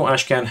original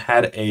Ashcan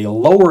had a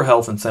lower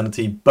health and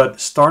sanity, but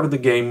started the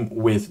game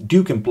with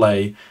Duke in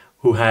play,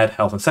 who had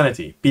health and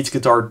sanity. Pete's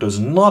guitar does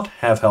not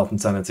have health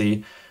and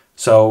sanity,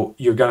 so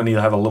you're going to need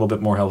to have a little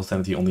bit more health and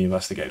sanity on the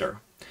investigator.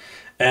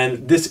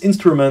 And this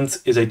instrument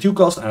is a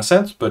 2-cost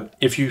asset, but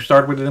if you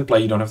start with it in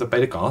play, you don't have to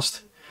pay the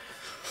cost.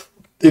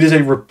 It is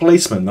a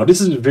replacement. Now, this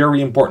is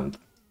very important.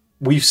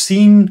 We've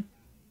seen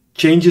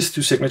changes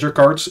to signature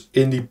cards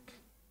in the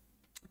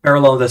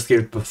Parallel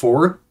Investigator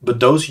before, but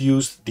those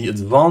used the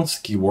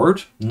advanced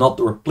keyword, not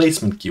the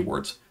replacement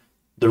keyword.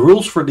 The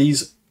rules for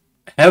these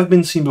have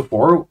been seen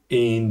before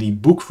in the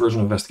book version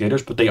of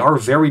Investigators, but they are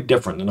very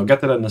different, and I'll get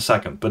to that in a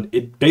second. But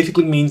it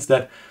basically means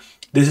that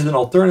this is an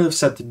alternative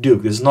set to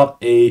Duke. This is not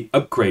an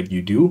upgrade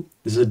you do,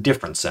 this is a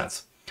different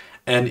set.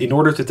 And in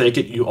order to take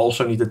it, you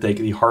also need to take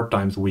the Hard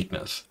Times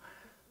weakness.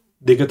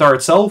 The guitar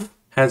itself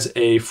has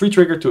a free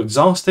trigger to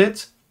exhaust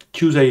it.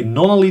 Choose a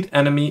non-elite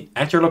enemy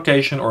at your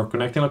location or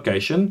connecting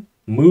location.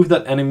 Move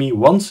that enemy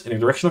once in a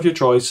direction of your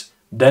choice.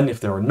 Then, if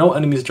there are no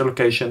enemies at your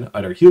location,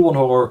 either heal 1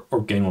 horror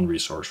or gain 1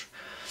 resource.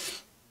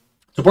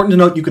 It's important to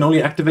note you can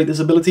only activate this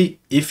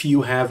ability if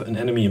you have an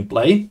enemy in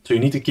play. So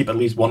you need to keep at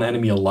least 1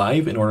 enemy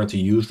alive in order to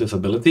use this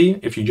ability.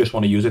 If you just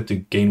want to use it to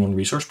gain 1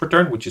 resource per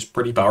turn, which is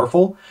pretty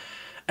powerful.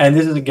 And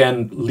this is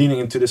again leaning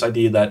into this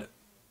idea that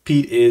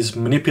Pete is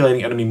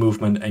manipulating enemy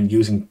movement and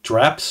using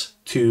traps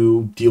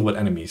to deal with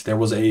enemies. There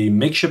was a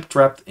makeshift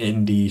trap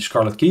in the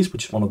Scarlet Keys,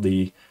 which is one of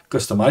the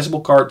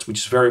customizable cards, which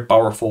is very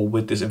powerful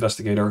with this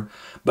investigator.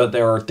 But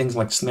there are things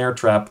like Snare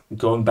Trap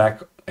going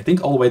back, I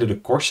think, all the way to the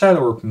core set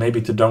or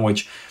maybe to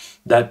Dunwich,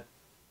 that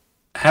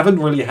haven't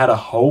really had a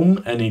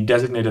home and a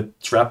designated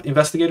trap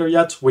investigator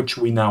yet, which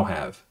we now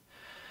have.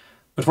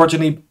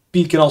 Unfortunately,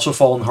 Pete can also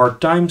fall in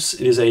Hard Times.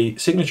 It is a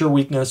signature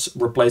weakness,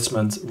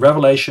 replacement,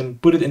 revelation.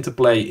 Put it into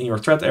play in your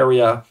threat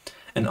area,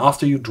 and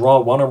after you draw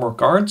 1 or more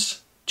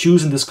cards,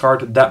 choose and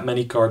discard that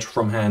many cards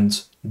from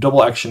hand.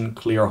 Double action,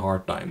 clear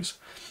Hard Times.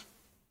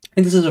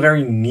 And this is a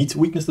very neat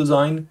weakness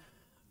design.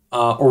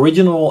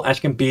 Original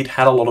Ashcan Pete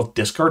had a lot of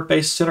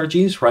discard-based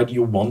synergies, right?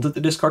 You wanted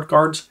the discard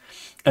cards.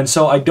 And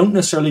so I don't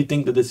necessarily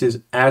think that this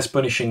is as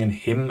punishing in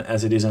him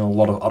as it is in a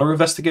lot of other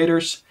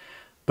investigators.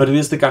 But it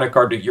is the kind of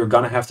card that you're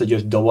going to have to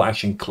just double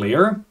action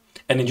clear.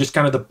 And it just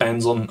kind of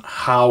depends on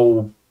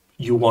how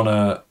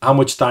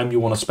much time you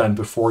want to spend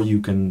before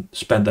you can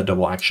spend that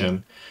double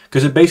action.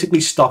 Because it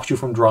basically stops you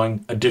from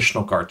drawing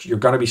additional cards. You're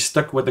going to be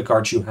stuck with the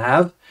cards you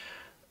have,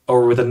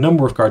 or with a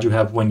number of cards you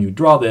have when you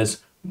draw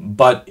this,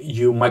 but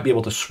you might be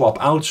able to swap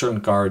out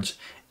certain cards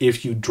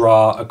if you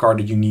draw a card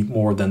that you need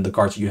more than the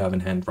cards you have in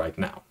hand right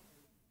now.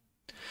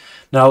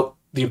 Now,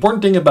 the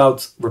important thing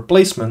about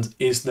replacement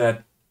is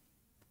that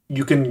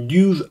you can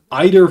use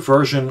either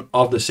version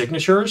of the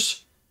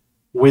signatures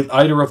with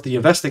either of the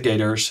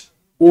investigators,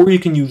 or you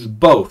can use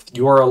both.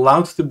 You are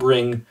allowed to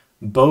bring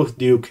both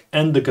Duke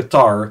and the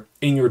guitar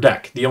in your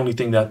deck. The only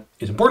thing that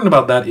is important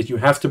about that is you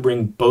have to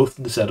bring both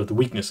the set of the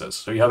weaknesses.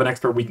 So you have an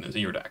extra weakness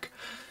in your deck.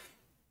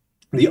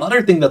 The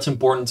other thing that's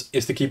important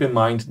is to keep in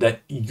mind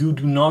that you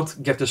do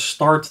not get to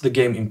start the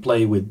game in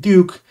play with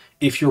Duke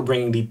if you're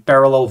bringing the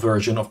parallel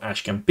version of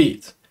Ashcan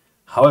Pete.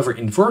 However,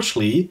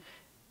 inversely,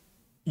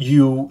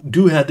 you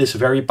do have this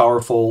very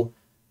powerful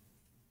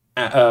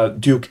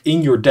Duke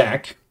in your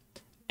deck,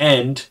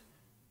 and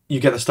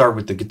you get to start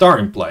with the guitar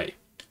in play.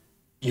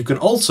 You can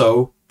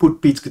also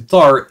put Pete's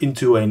guitar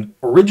into an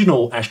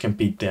original Ashcan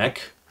Pete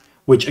deck,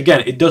 which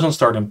again, it doesn't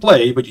start in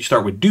play, but you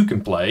start with Duke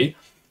in play,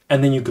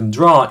 and then you can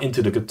draw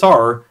into the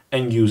guitar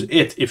and use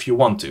it if you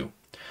want to.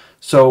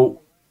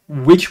 So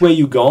which way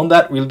you go on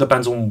that really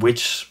depends on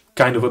which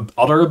kind of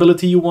other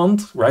ability you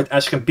want, right?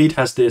 Ashcan Pete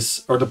has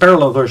this, or the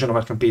parallel version of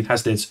Ashcan Pete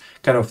has this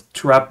kind of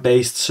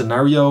trap-based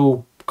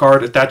scenario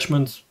card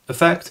attachment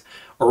effect.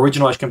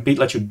 Original Ashcan Pete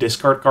lets you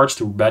discard cards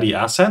to ready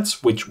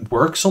assets, which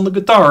works on the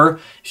guitar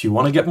if you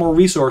want to get more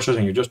resources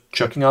and you're just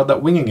chucking out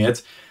that winging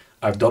it.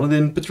 I've done it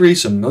in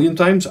Patrice a million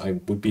times. I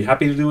would be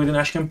happy to do it in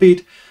Ashcan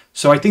Pete.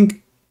 So I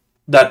think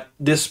that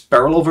this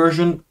parallel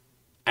version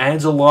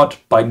adds a lot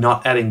by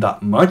not adding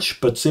that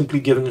much, but simply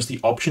giving us the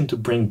option to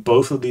bring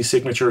both of these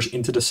signatures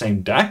into the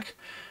same deck.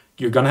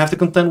 You're going to have to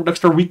contend with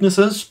extra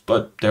weaknesses,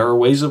 but there are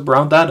ways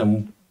around that,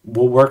 and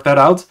we'll work that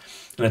out.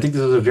 And I think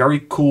this is a very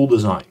cool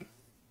design.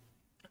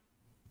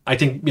 I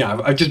think,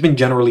 yeah, I've just been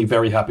generally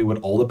very happy with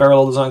all the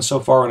parallel designs so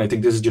far, and I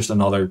think this is just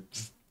another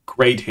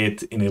great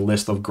hit in a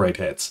list of great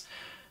hits.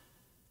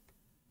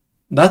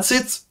 That's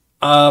it.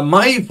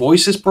 My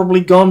voice is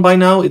probably gone by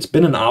now. It's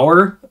been an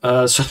hour,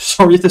 so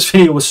sorry if this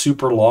video was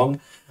super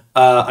long.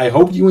 I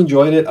hope you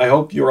enjoyed it. I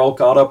hope you're all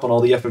caught up on all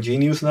the FFG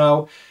news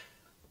now.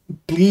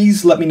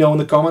 Please let me know in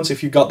the comments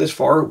if you got this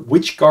far.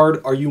 Which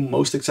card are you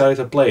most excited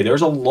to play?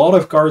 There's a lot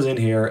of cards in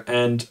here,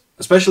 and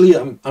especially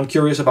I'm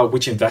curious about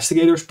which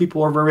investigators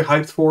people are very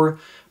hyped for.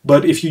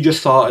 But if you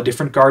just saw a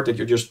different card that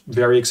you're just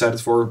very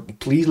excited for,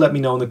 please let me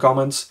know in the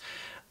comments.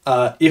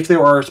 If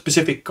there are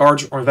specific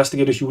cards or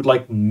investigators you would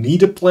like me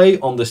to play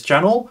on this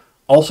channel,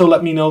 also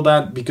let me know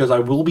that, because I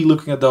will be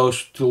looking at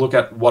those to look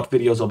at what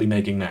videos I'll be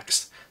making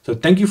next. So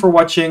thank you for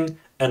watching,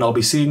 and I'll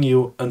be seeing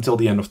you until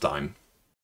the end of time.